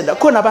understand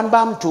khona abantu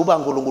bamduba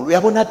uNkulunkulu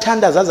uyabona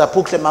thanda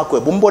zazaphuhle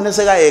emagwebo umbone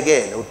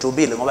sekayekele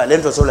udubile ngoba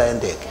lento sola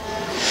yendeke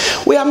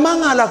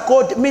uyamangala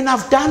God, mina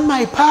I've done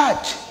my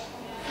part.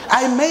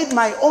 I made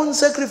my own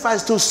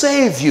sacrifice to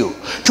save you,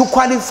 to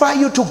qualify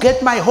you to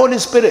get my Holy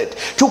Spirit,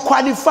 to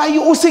qualify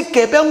you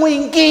usigebengu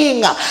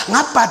inkinga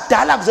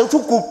ngabhadala kuze ukuthi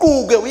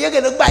uguquke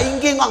uyekele kuba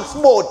inkinga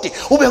ngisibodi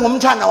ube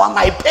ngumntwana wami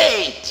I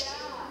paid.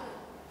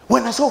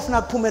 Wena sofuna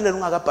ukuphumelela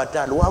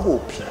ungakabhadali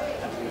wakuphi?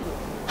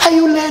 Are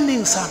you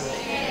learning something?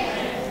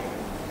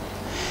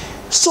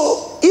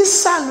 So, his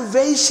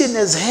salvation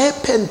has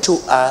happened to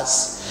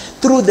us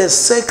through the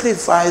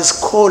sacrifice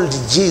called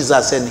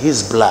Jesus and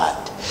his blood.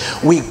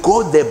 We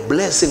got the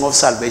blessing of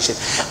salvation.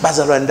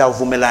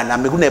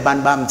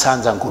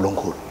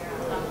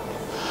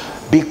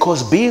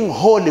 Because being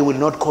holy will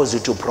not cause you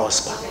to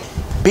prosper.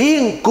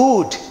 Being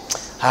good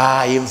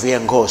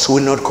will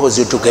not cause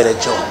you to get a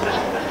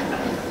job.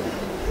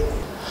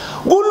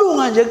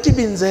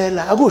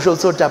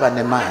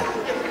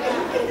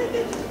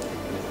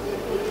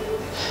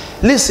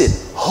 Listen,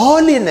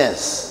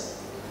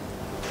 holiness,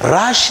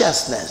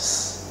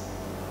 righteousness,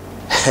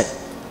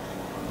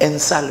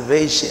 and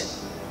salvation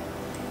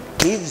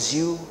gives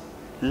you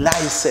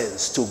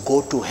license to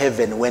go to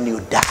heaven when you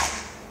die.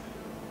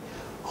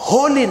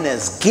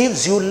 Holiness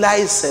gives you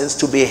license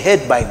to be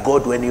heard by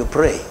God when you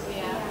pray.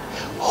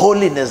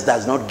 Holiness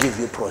does not give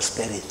you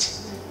prosperity.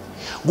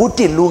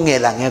 Guti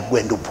lungela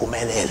ngekwenza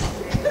uphumelele.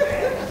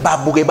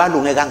 Babuke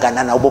balunge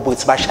kanganana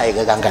ubobuthi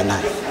bashayeke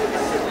kanganana.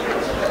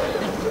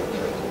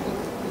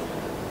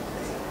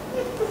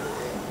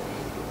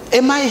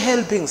 Am I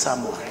helping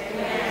someone?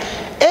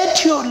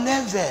 At your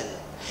level,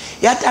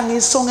 yathi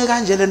angisonge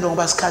kanje lento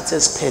ngoba isikhathi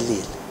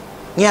esiphelile.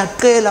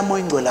 Ngiyaqela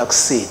moya ingcwele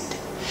akusinde.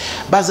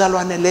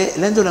 Bazalwane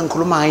lento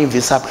lengikhuluma ngayo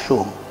imvisa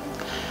abhlungu.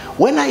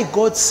 When I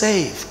got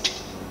saved,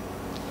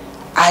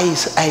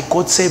 I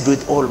got saved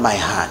with all my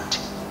heart.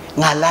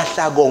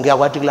 Ngalahla konke,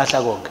 yakwathi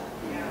kulahla konke.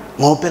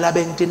 Ngophela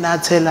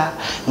bengitinathela,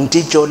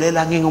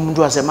 ngitijolela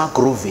ngingumuntu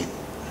wasemagroovini.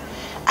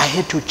 I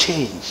had to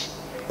change.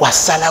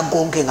 Kwasala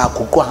konke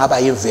ngaguqwa ngaba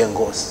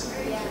yimvengosi.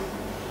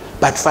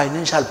 But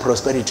financial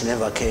prosperity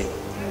never came.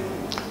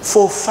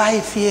 For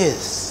 5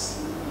 years,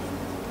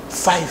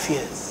 5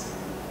 years,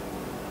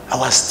 I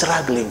was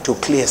struggling to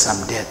clear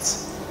some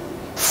debts.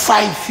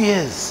 5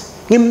 years.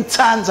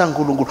 Ngimthanza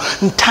nkulunkulu,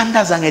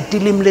 ngithandaza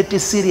ngetilimi leti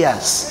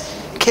serious.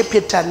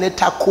 Capital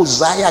letter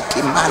Kuzaya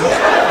Kimanda.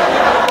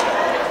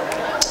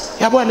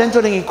 Yabo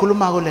lento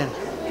lengikhuluma ko lena.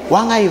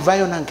 Wangayiva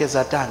yona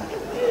ngezatana.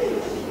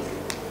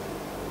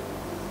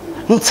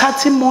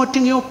 Ngithatha imoto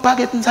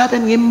ngiyopaka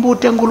entsabeni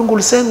ngimbute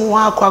nkulunkulu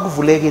sengiwakho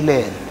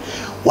akuvulekilene.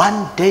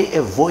 One day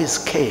a voice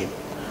came.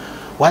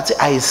 What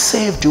I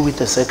saved you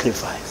with a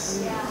sacrifice.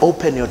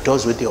 Open your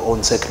doors with your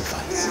own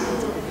sacrifice.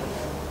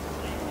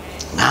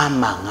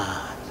 Ngamanga.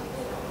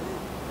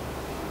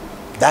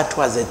 That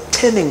was a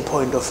turning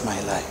point of my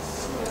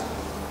life.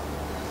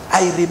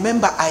 I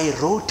remember I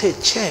wrote a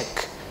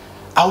check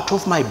out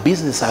of my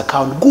business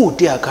account. Good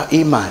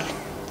imali.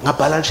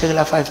 Ngabhala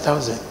shekela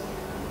 5,000.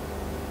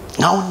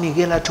 Now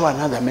nigela to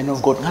another man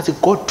of God.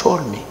 God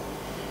told me,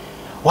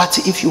 what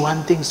if you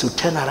want things to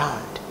turn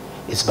around?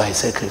 It's by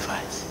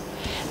sacrifice.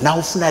 Now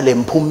ufuna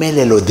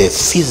lempumelelo, the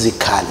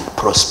physical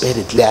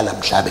prosperity le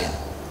alamhlabeni.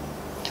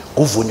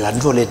 Kuvunywa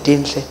into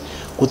letinhle,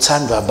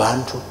 kuthandwa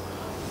abantu.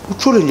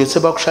 Uthule nje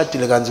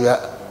sebakushadile kanzi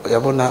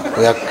uyabona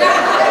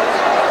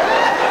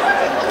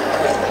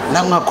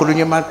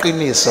nangakhulunywa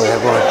emaqiniso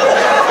uyabona.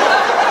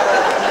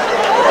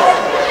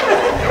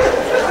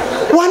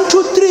 1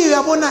 2 3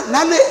 uyabona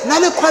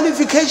nale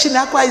qualification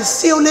yakho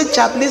ayisiyo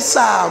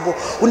lejabulisako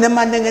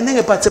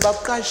unemanengenenge but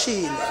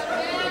bakuqashile.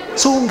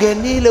 So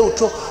ungenile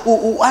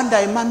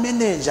under ima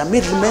manager,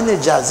 middle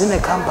managers in a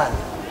company.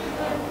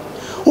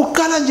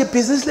 Uqala nje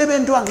business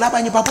lebentwa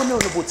ngilabanye babone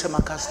unobuthe ama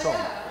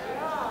customer.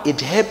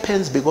 It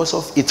happens because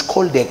of, it's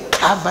called the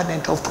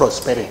covenant of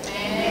prosperity,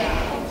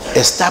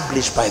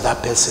 established by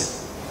that person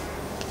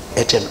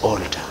at an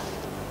altar.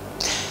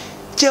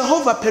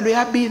 Jehovah phela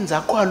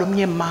uyabinza kwalo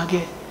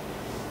mnyemake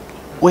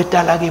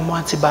wetala ke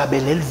mwathi babe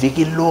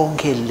leliviki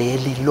lonke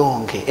leli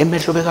lonke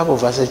emehlo bekabo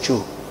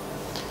vaseju.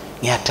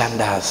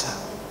 Ngiyathandaza.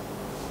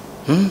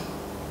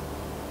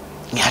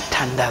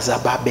 Ngiyathandaza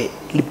babe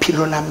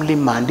liphilo lami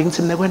limandi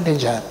ngithi mina kwende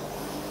njani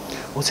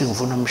uthi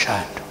ngifuna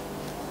umshado.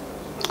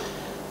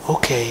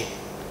 Okay,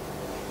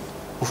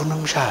 ufuna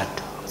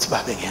umshado uthi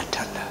babe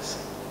ngiyathandaza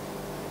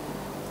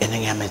ene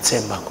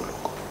ngiyamethemba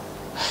nkulunkulu.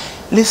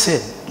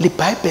 Listen, the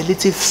Bible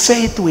lithi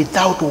faith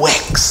without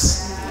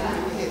works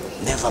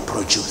never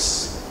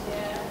produce.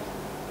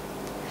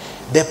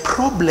 The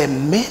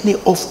problem, many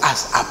of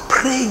us are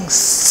praying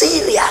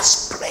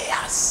serious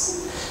prayers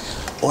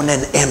on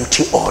an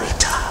empty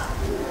altar.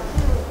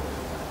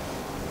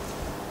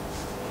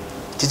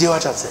 Did you hear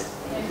what I said?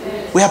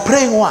 We are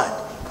praying what?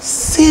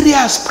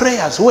 Serious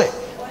prayers. Where?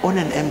 On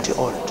an empty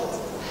altar.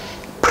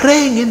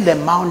 Praying in the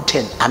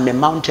mountain. I'm a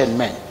mountain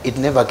man. It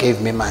never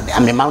gave me money.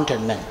 I'm a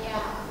mountain man.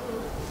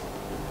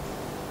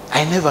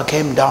 I never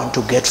came down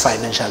to get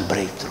financial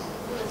breakthrough.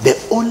 The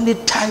only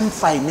time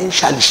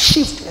financial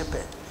shift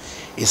happened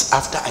is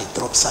after I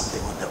dropped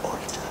something on the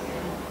altar.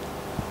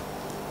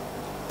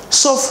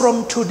 So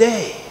from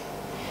today,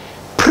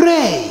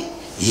 pray.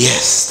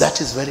 Yes,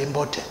 that is very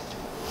important.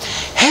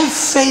 Have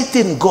faith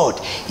in God.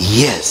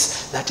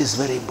 Yes, that is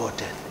very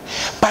important.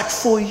 But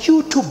for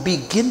you to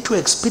begin to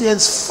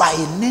experience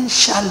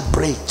financial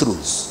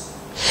breakthroughs,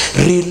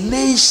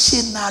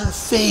 relational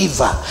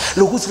favor,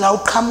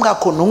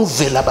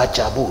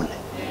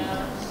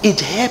 it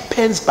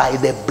happens by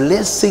the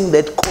blessing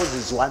that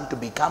causes one to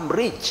become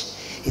rich.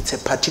 It's a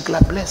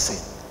particular blessing.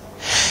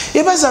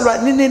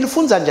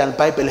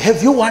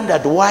 Have you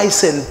wondered why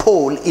St.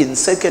 Paul in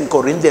 2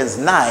 Corinthians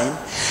 9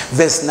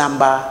 verse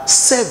number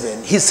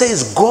 7, he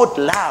says God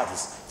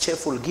loves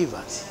cheerful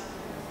givers.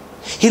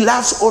 He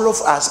loves all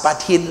of us,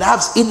 but he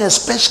loves in a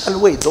special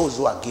way those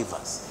who are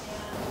givers.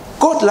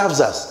 God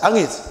loves us.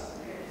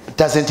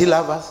 Doesn't he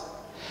love us?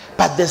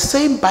 But the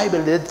same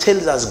Bible that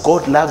tells us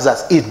God loves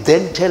us, it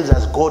then tells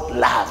us God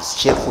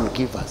loves cheerful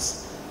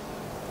givers.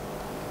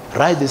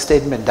 Write the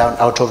statement down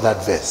out of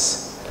that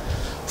verse.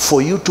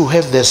 For you to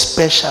have the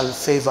special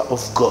favor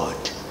of God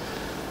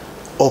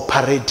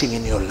operating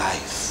in your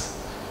life,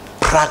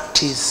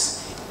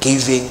 practice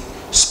giving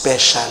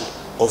special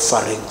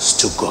offerings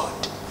to God.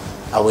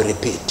 I will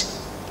repeat.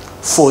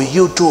 For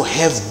you to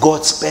have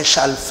God's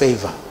special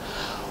favor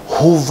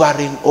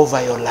hovering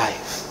over your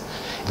life,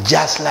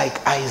 just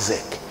like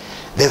Isaac,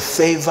 the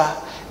favor,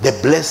 the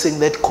blessing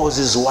that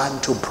causes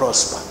one to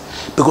prosper.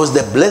 Because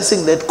the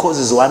blessing that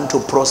causes one to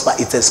prosper,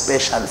 it's a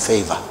special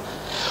favor.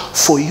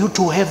 For you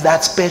to have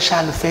that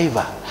special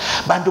favor,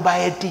 bantu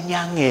bayeti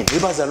nyangeni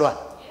ibazalwane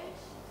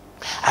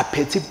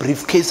aphethe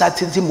briefcase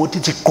athenze imoto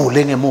ithi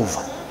gqule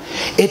ngemuva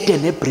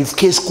etene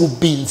briefcase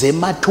kubinze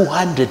ema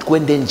 200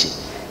 kwende nje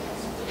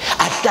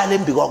ahlale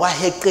embikwa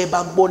kwaheqe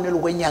bakubonela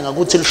ukwenyanga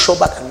ukuthi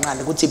lishoba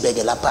kancane ukuthi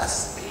ibeke lapha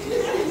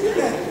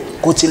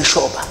ukuthi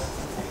lishoba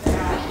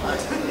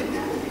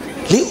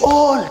li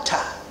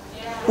altar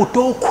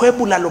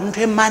utokhwebula lo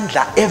muntu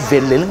emandla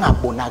evele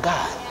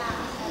lingabonakala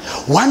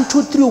 1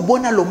 2 3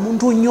 ubona lo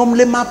muntu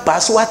unyomle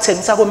emabhasi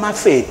wathengisa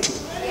kwemafethi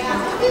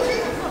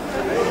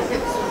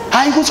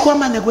hayi ukuthi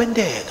kwamane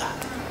kwendeka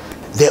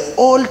The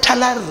altar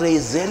la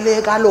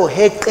rezele ka lo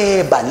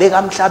heqeba le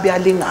ka mhlabi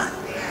yalingana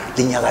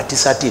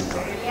linyakathisa tinto.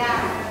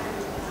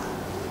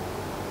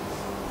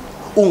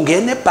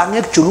 Ungene ebhange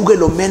ekujuluke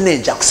lo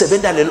manager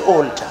kusebenza leli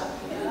altar.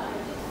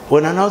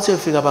 Wena nawu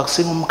sefika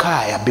bakusinga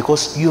umkhaya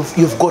because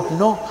you've got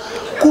no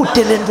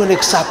kude lento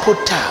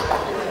lekusupportako.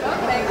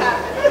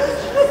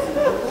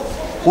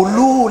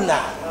 Ulula.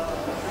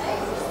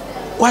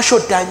 Kwasho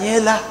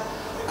Daniela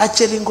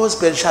atshela inkosi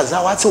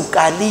Belshazzar wathi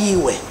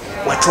ukaliwe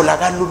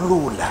watholakala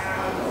ulula.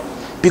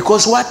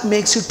 Because what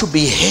makes you to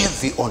be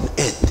heavy on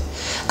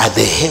earth are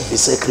the heavy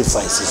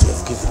sacrifices you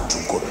have given to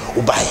God.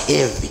 Uba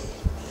heavy.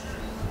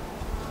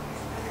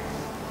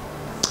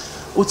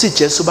 Uthi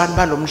Jesu bantu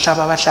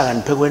balomhlaba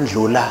abahlakaniphe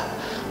kwendlula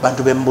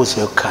bantu bembuso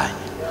yokukhanya.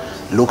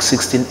 Luke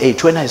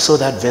 16:8. When I saw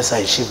that verse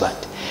I shivered.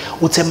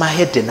 Uthi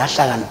emahedeni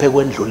ahlakaniphe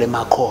kwendlula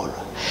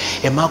emakholwa.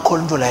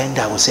 Emakholwa imvula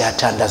yendawo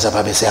siyathandaza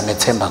babe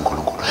siyamethemba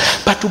uNkulunkulu.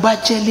 But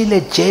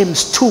ubatshelile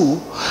James 2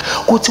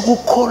 ukuthi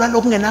kukholwa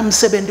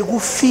lokungenamsebenzi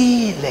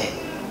kufile.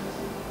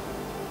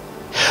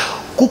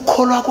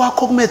 Kukholwa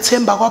kwakho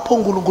kumethemba kwapho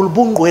uNkulunkulu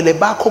bungqwele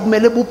bakho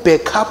kumele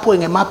bubackup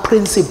ngema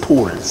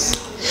principles.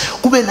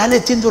 Kube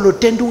nalethi into lo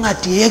tenta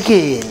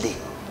ungadiyekeli.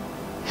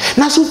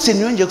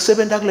 Nasuthiniwe nje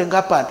kusebenza kule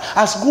nkampani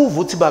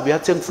asikuva uthi baba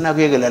yathe ngifuna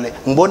kuyekela le.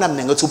 Ngibona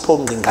mina ngathi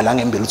uphonqinqa la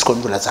ngembili uthi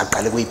konke la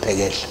saqale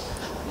kuyiphekela.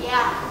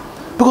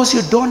 Because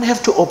you don't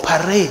have to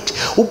operate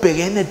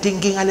ubhekene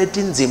tinkinga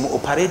letinzima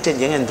operate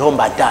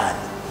njengentombatana.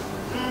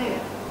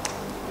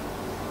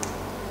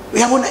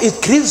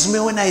 It grieves me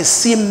when I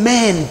see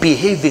men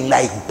behaving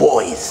like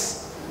boys.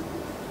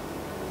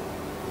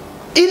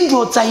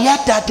 Indvodza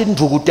iyathatha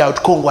induku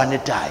out khongwane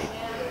tayo.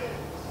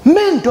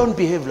 Men don't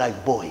behave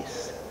like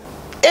boys.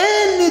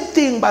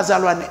 Anything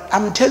bazalwane,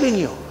 I'm telling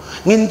you.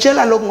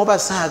 Nginitshela lokho ngoba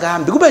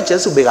singakambi kube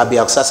Jesu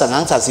bekabiya kusasa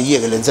ngangithi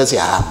asiyeke lenze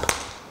siyahamba.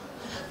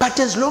 But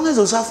as long as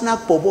usafuna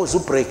kubhoboza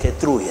break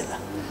through yena,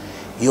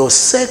 your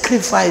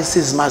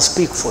sacrifices must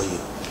speak for you.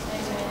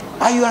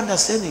 Are you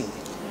understanding?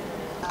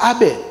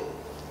 Abel,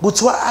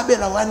 kuthiwa Abel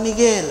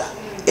wanikela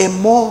a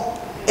more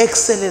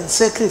excellent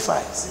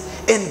sacrifice,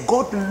 and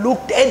God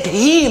looked at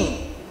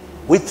him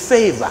with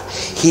favor.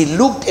 He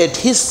looked at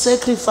his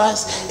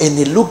sacrifice and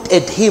he looked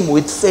at him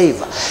with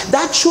favor.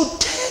 That should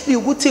tell you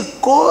what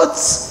God's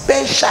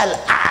special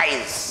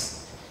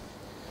eyes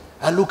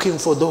are looking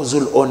for those who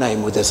will honor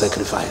him with a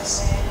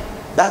sacrifice.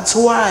 That's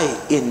why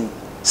in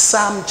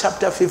Psalm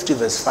chapter 50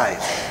 verse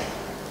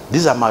 5,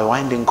 these are my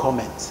winding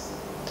comments.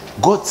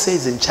 God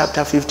says in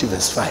chapter 50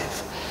 verse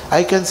 5,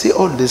 I can see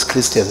all these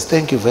Christians,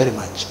 thank you very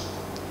much.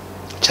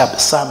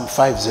 Psalm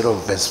 50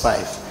 verse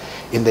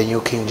 5 in the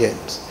New King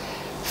James,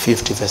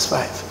 50 verse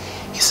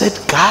 5. He said,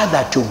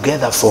 gather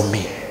together for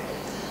me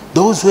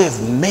those who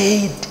have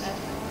made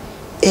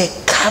a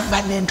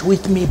covenant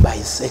with me by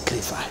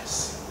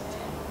sacrifice.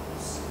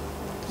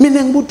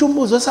 Mina ngibuthi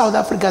umbuzo South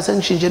Africa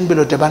sengishintshe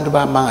impilo abantu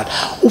bayamangala.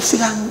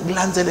 Ufika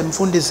ngilandzele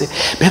mfundisi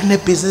bekune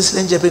business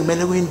lenje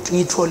bekumele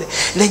ngiyithole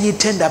lenye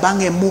ithenda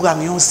bangemuka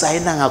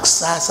ngiyosayina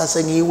ngakusasa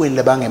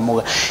sengiyiwile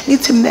bangemuka.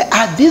 Ngithi mina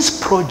are these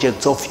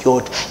projects of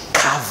yours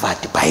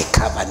covered by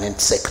covenant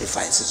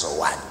sacrifices or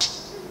what?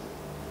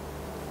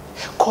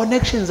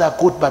 Connections are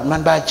good but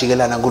man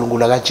bayajikelana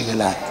uNkulunkulu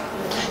akajikelana.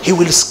 He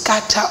will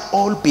scatter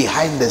all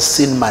behind the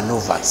scene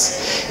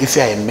maneuvers if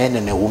you are a man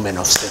and a woman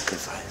of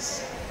sacrifice.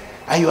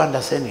 Are you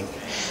understanding?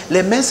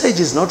 The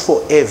message is not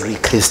for every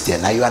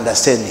Christian. Are you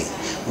understanding?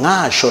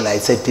 Ngasho la,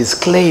 it's a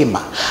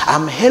disclaimer.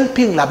 I'm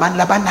helping laban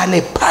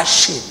labanale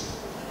passion.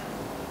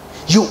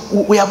 You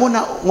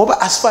uyabona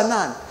ngoba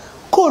asifanani.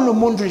 Khona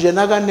umuntu nje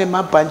nakane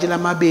mabhantshi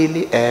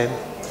lamabili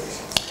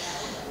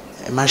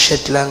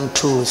emasheti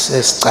lang2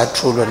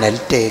 sesicathulo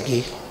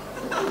neliteki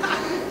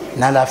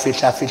nala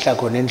fihla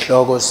khona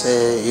inhloko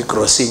se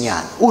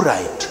igrosinyana.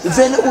 Uright.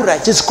 Vele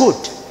uright, it's good.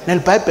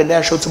 NeLiBhayibheli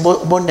liyasho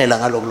ukuthi bonela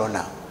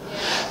ngalokulona.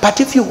 But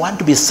if you want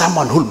to be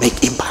someone who will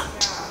make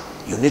impact,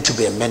 you need to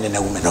be a man and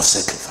a woman of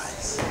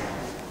sacrifice.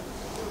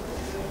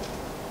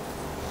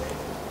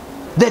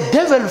 The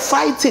devil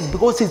fights it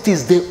because it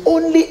is the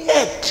only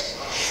act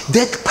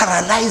that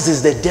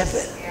paralyzes the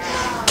devil.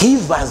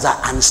 Givers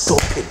are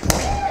unstoppable.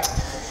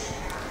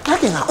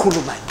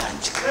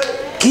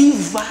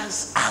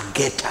 Givers are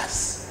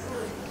getters.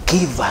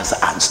 Givers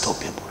are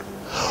unstoppable.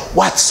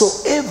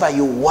 Whatsoever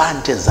you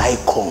want, as I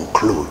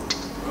conclude,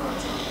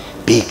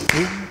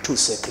 begin to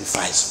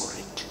sacrifice for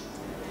it.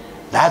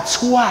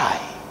 That's why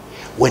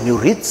when you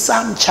read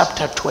Psalm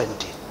chapter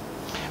 20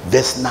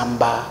 verse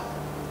number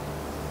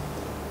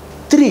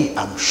 3,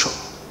 I'm sure,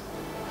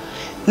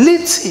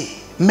 let's see,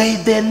 may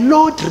the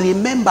Lord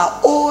remember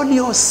all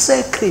your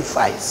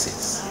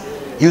sacrifices.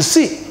 You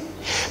see,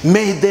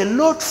 may the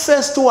Lord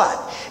first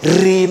what?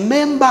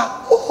 Remember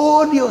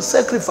all your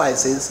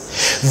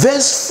sacrifices.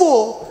 Verse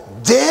 4,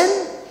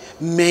 then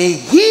may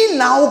he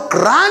now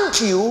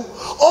grant you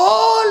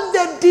all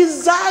the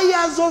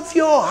desires of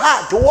your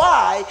heart.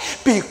 Why?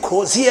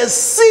 Because he has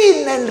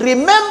seen and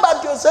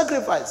remembered your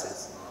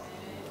sacrifices.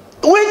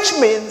 Which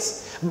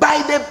means,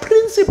 by the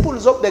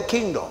principles of the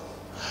kingdom,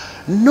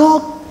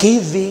 no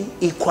giving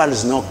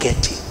equals no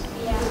getting.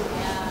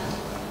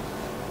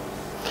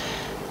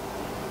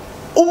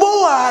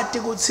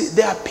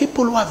 There are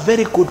people who are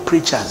very good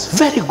preachers,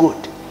 very good.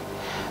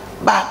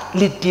 But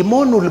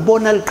lidimoni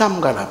ulibona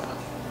likamka lapha.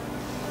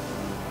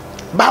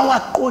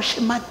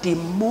 Bawaqosha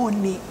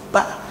madimoni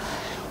ba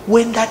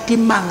wenda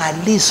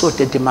timangaliso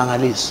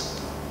tetimangaliso.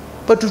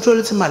 But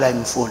uthola ukuthi imali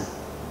ayimfuni.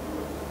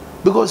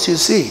 Because you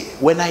see,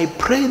 when I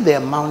pray in the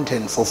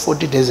mountain for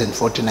 40 days and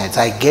 40 nights,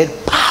 I get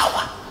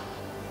power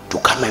to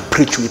come and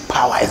preach with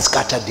power and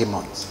scatter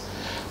demons.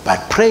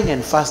 But praying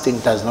and fasting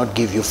does not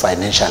give you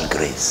financial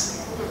grace.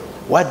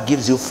 What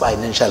gives you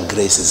financial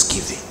grace is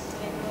giving.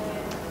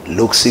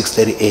 Luke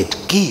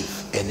 6:38,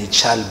 give and it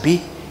shall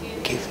be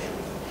given.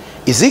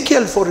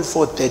 Ezekiel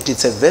 44:30,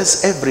 it's a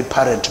verse every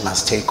parent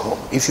must take home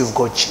if you've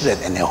got children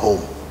and a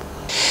home.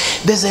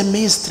 There's a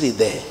mystery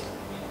there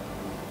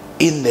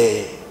in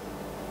the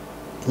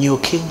New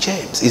King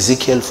James,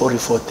 Ezekiel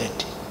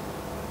 44:30.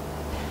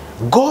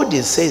 God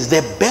says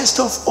the best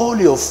of all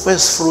your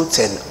first fruits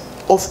and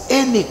of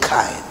any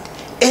kind,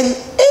 and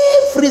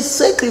every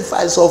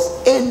sacrifice of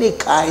any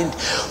kind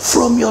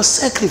from your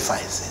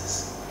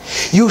sacrifices,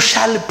 you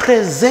shall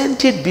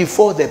present it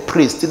before the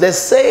priest. The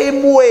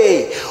same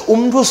way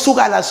umuntu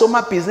usuka la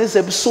soma business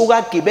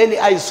ebusuka gibeli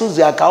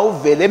ayisuzu yakhe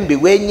awuvele embi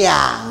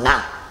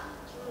kwenyanga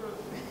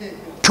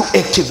to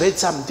activate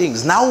some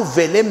things. Now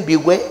uvele embi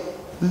kwe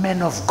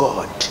men of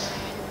God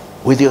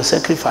with your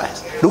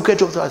sacrifice. Look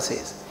at what God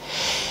says.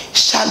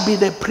 Shall be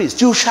the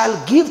priest. You shall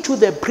give to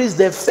the priest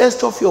the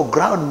first of your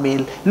ground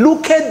meal.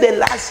 Look at the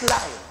last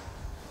line.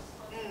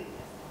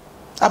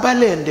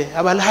 Abalende,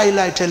 abal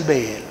highlight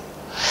elbeyelo.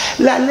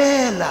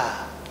 Lalela.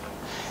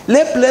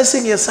 Le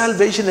blessing your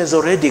salvation has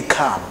already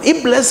come.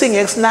 I blessing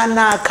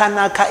eksnana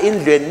kanaka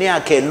indlweni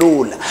yakhe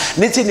lula.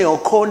 Nithi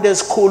niyokhonda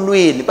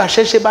esikhulwini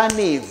basheshe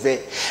banive.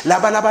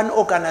 Laba labani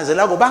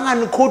organizela ko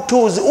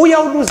banganikhuthuzi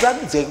uyawuluza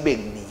kuze kube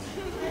kunini.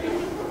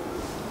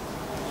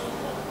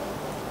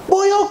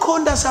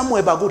 Boyokhonda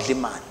somewhere bakudla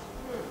imali.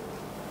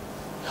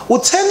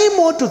 Uthenga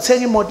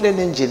imoto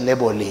lenengine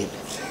lebolile.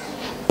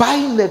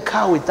 Buying the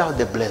car without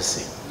the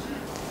blessing.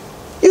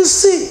 You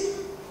see,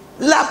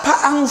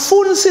 lapha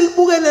angifuni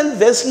silibukele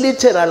leverse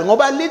literal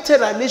ngoba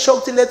literal lisho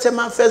ukuthi lethe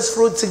ama first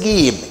fruits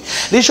kimi.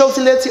 Lisho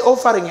ukuthi lethe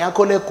offering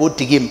yakho le good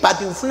kimi, but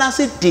ngifuna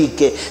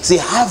sidige, si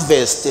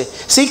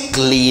harvest, si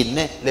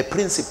glean the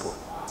principle.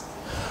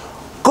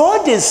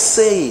 God is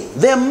saying,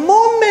 the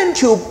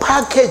moment you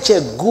package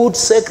a good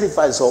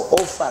sacrifice or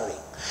offering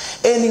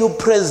and you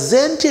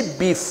present it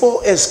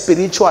before a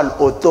spiritual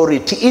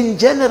authority in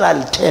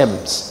general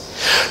terms,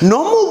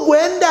 noma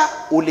ukwenda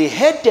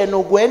ulihede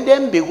nokwenda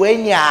embi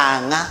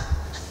kwenyanga,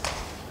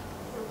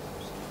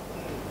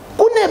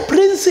 kune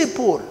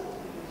principle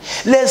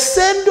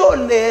lesendo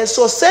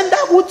leso senda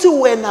ukuthi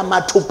wena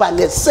mathupha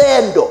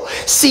lesendo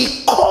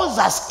si cause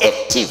us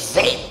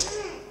activate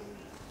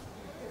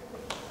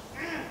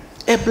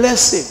a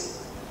blessing.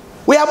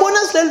 We are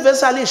bonus little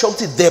vessel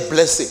ukuthi the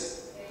blessing.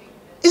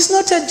 It's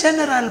not a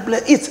general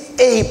blessing, it's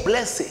a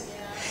blessing.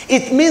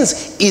 It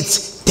means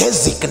it's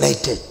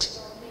designated.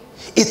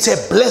 It's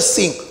a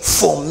blessing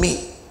for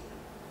me.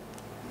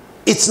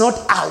 It's not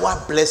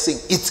our blessing,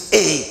 it's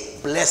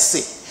a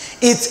blessing.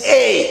 It's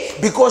a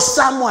because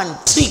someone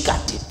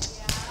triggered it.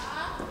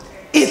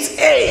 It's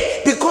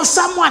a because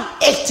someone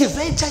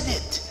activated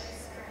it.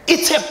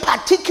 It's a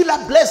particular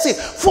blessing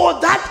for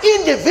that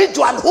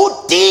individual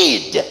who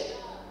did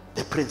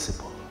the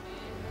principle.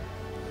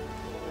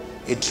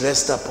 It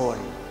rests upon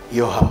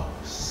your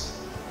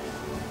house.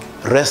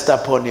 Rest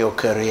upon your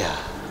career.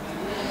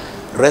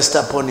 Rest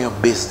upon your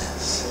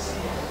business.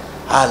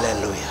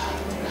 Hallelujah.